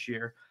quarterbacks this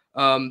year.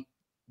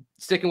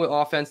 Sticking with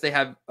offense, they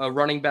have a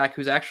running back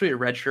who's actually a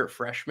redshirt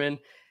freshman.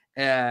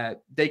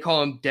 They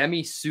call him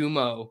Demi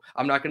Sumo.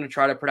 I'm not going to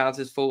try to pronounce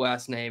his full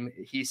last name.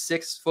 He's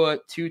 6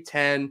 foot,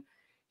 210.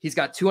 He's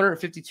got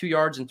 252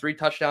 yards and 3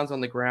 touchdowns on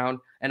the ground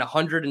and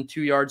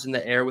 102 yards in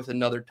the air with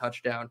another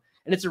touchdown.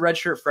 And it's a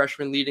redshirt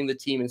freshman leading the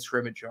team in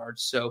scrimmage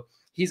yards. So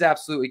he's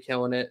absolutely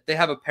killing it. They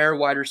have a pair of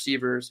wide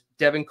receivers,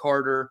 Devin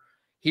Carter.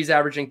 He's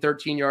averaging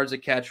 13 yards a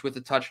catch with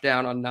a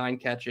touchdown on 9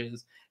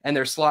 catches. And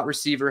their slot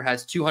receiver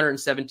has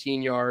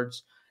 217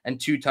 yards and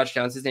 2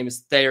 touchdowns. His name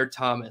is Thayer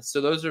Thomas.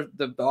 So those are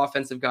the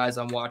offensive guys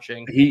I'm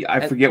watching.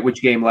 I forget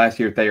which game last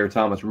year Thayer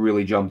Thomas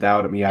really jumped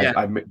out at me.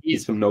 I made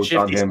some notes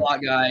on him.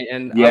 Slot guy,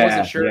 and I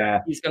wasn't sure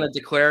if he's going to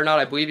declare or not.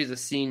 I believe he's a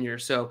senior.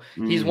 So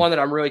he's one that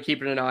I'm really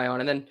keeping an eye on.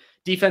 And then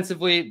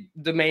defensively,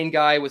 the main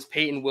guy was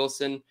Peyton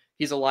Wilson.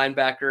 He's a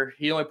linebacker.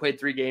 He only played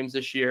 3 games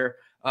this year.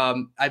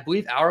 I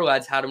believe Our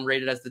Lads had him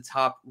rated as the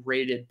top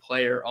rated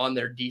player on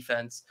their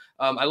defense.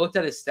 I looked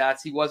at his stats.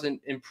 He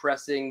wasn't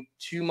impressing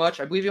too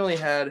much. I believe he only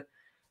had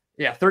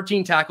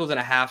 13 tackles and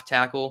a half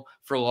tackle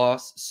for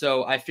loss.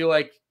 So I feel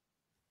like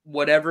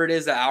whatever it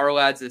is that Our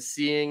Lads is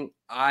seeing,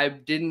 I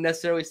didn't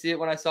necessarily see it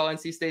when I saw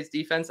NC State's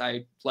defense.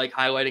 I like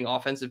highlighting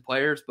offensive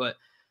players, but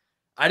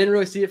I didn't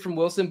really see it from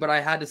Wilson, but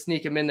I had to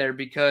sneak him in there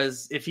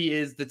because if he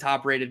is the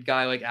top rated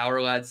guy, like Our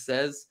Lads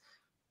says,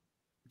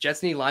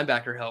 Jets need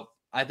linebacker help.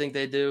 I think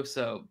they do.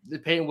 So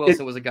Peyton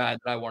Wilson was a guy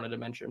that I wanted to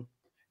mention.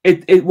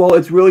 Well,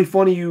 it's really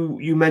funny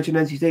you mentioned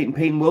NC State and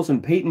Peyton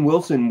Wilson. Peyton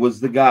Wilson was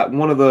the guy,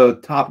 one of the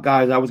top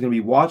guys I was going to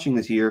be watching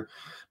this year.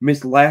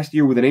 Missed last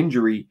year with an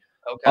injury.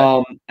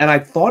 Okay. And I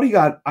thought he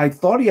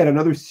had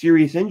another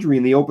serious injury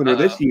in the opener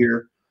this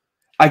year.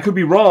 I could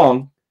be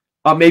wrong.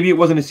 Maybe it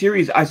wasn't a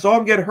serious. I saw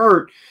him get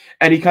hurt,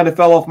 and he kind of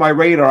fell off my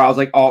radar. I was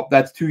like, oh,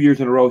 that's 2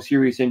 years in a row,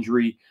 serious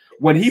injury.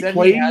 When he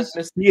plays,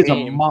 he is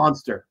a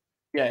monster.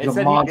 Yeah, it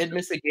said he did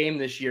miss a game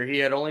this year. He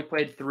had only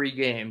played 3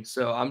 games,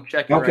 so I'm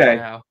checking right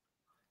now.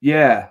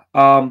 Yeah.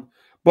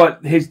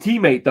 But his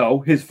teammate, though,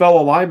 his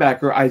fellow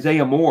linebacker,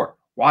 Isaiah Moore,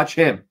 watch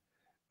him.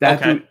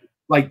 That's Okay.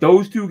 like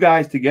those two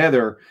guys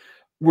together,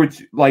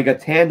 which like a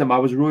tandem I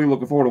was really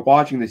looking forward to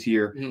watching this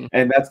year. Mhm.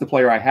 And that's the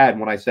player I had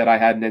when I said I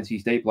had an NC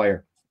State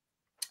player.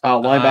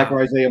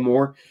 Linebacker Isaiah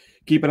Moore,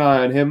 keep an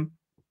eye on him.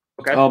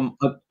 Okay.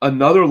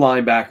 Another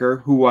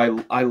linebacker who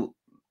I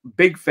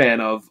big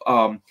fan of,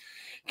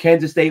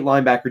 Kansas State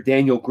linebacker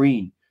Daniel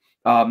Green,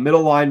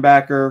 middle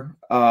linebacker,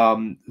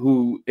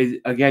 who is,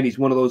 again, he's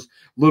one of those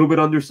little bit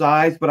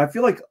undersized, but I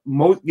feel like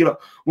most,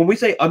 when we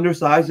say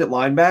undersized at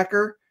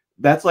linebacker,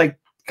 that's like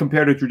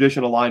compared to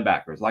traditional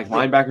linebackers. Like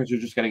linebackers are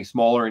just getting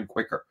smaller and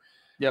quicker.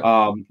 Yep.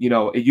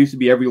 It used to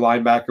be every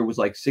linebacker was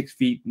like 6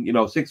 feet,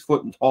 6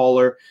 foot and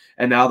taller,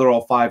 and now they're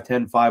all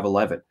 5'10",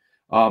 5'11".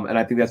 And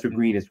I think that's what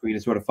Green is. Green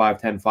is sort of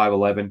 5'10",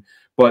 5'11",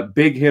 but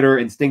big hitter,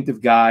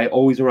 instinctive guy,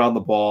 always around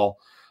the ball.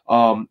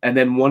 And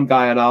then one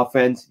guy on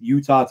offense,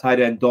 Utah tight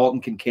end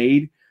Dalton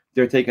Kincaid.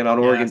 They're taking on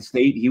Oregon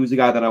State. He was a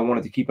guy that I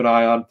wanted to keep an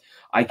eye on.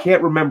 I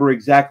can't remember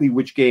exactly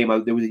which game.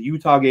 There was a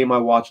Utah game I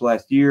watched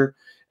last year,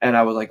 and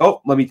I was like,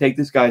 oh, let me take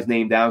this guy's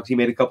name down because he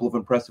made a couple of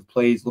impressive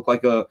plays. Looked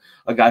like a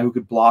guy who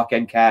could block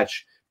and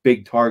catch,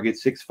 big target,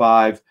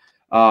 6'5".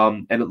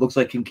 And it looks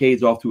like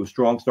Kincaid's off to a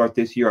strong start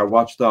this year. I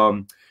watched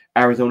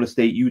Arizona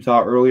State,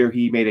 Utah earlier.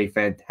 He made a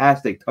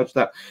fantastic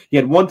touchdown. He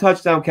had one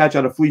touchdown catch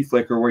on a flea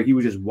flicker where he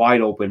was just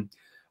wide open.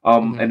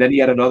 And then he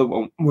had another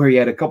one where he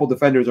had a couple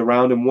defenders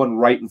around him, one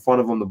right in front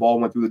of him. The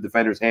ball went through the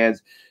defender's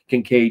hands.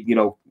 Kincaid,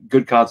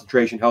 good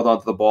concentration, held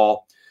onto the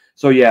ball.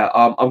 So,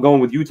 I'm going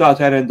with Utah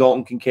tight end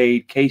Dalton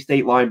Kincaid,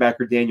 K-State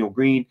linebacker Daniel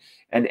Green,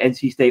 and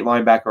NC State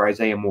linebacker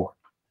Isaiah Moore.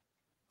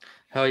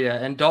 Hell yeah.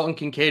 And Dalton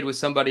Kincaid was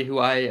somebody who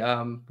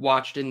I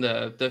watched in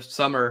the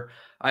summer.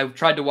 I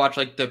tried to watch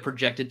like the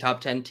projected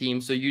top 10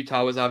 teams. So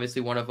Utah was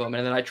obviously one of them.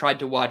 And then I tried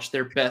to watch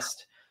their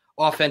best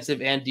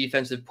offensive and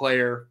defensive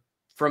player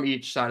from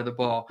each side of the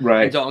ball.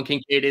 Right. And Dalton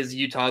Kincaid is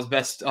Utah's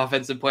best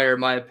offensive player, in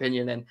my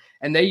opinion.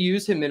 And they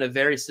use him in a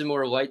very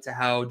similar light to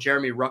how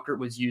Jeremy Ruckert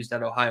was used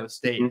at Ohio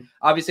State. Mm-hmm.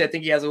 Obviously, I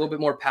think he has a little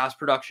bit more pass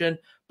production,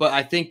 but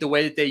I think the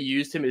way that they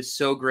used him is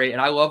so great.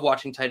 And I love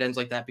watching tight ends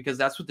like that because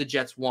that's what the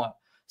Jets want.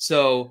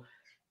 So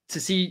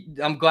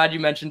I'm glad you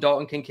mentioned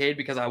Dalton Kincaid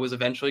because I was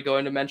eventually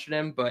going to mention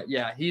him. But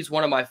yeah, he's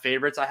one of my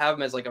favorites. I have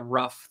him as like a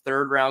rough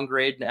 3rd round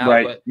grade now,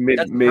 right. but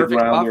that's the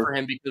perfect spot rounder for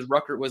him because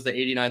Ruckert was the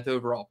 89th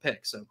overall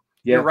pick. So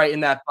yeah. You're right in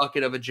that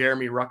bucket of a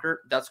Jeremy Ruckert.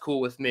 That's cool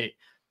with me.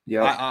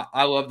 Yeah,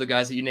 I love the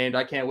guys that you named.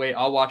 I can't wait.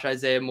 I'll watch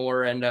Isaiah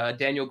Moore and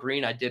Daniel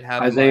Green. I did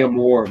have Isaiah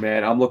Moore,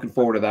 man. I'm looking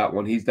forward to that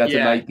one. That's a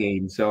night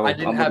game, so I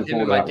didn't have him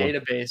in my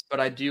database, but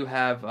I do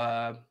have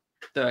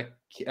the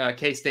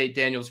K-State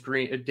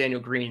Daniel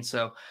Green.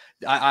 So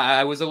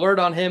I was alert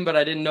on him, but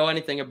I didn't know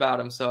anything about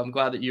him. So I'm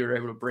glad that you were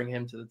able to bring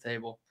him to the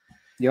table.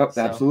 Yep,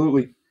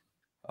 absolutely.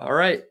 All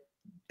right.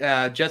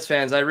 Jets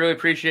fans, I really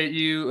appreciate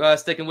you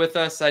sticking with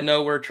us. I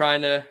know we're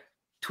trying to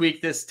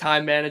tweak this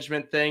time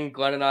management thing.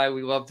 Glenn and I,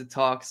 we love to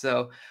talk.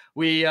 So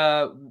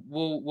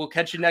we'll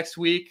catch you next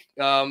week.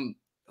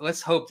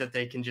 Let's hope that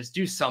they can just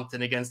do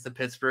something against the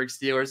Pittsburgh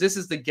Steelers. This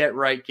is the get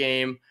right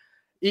game.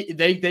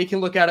 They can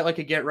look at it like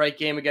a get right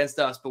game against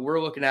us, but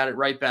we're looking at it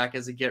right back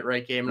as a get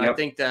right game. And I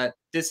think that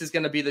this is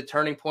going to be the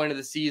turning point of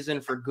the season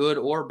for good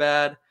or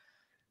bad.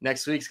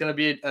 Next week's going to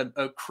be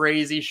a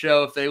crazy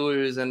show if they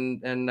lose.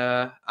 And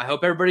I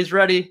hope everybody's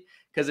ready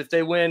because if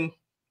they win,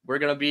 we're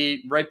going to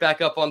be right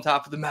back up on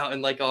top of the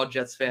mountain like all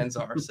Jets fans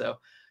are. So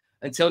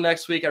until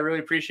next week, I really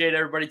appreciate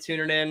everybody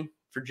tuning in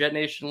for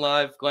JetNation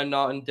Live. Glenn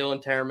Naughton,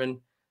 Dylan Tereman.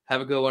 Have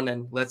a good one,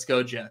 and let's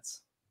go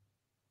Jets.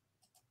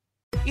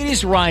 It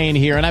is Ryan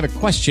here, and I have a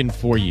question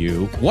for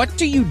you. What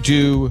do you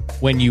do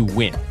when you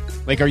win?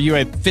 Like, are you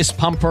a fist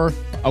pumper,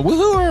 a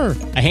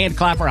woohooer, a hand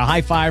clapper, a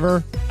high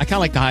fiver? I kind of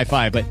like the high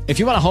five, but if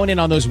you want to hone in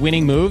on those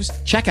winning moves,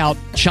 check out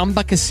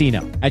Chumba Casino.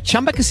 At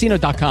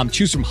ChumbaCasino.com,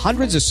 choose from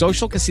hundreds of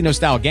social casino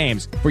style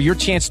games for your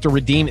chance to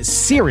redeem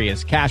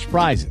serious cash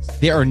prizes.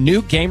 There are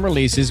new game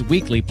releases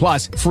weekly,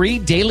 plus free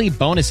daily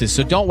bonuses.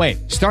 So don't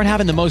wait. Start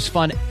having the most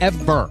fun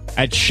ever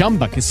at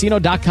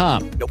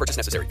ChumbaCasino.com. No purchase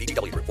necessary.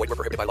 VGW Group. Void where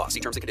prohibited by law. See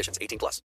terms and conditions. 18+.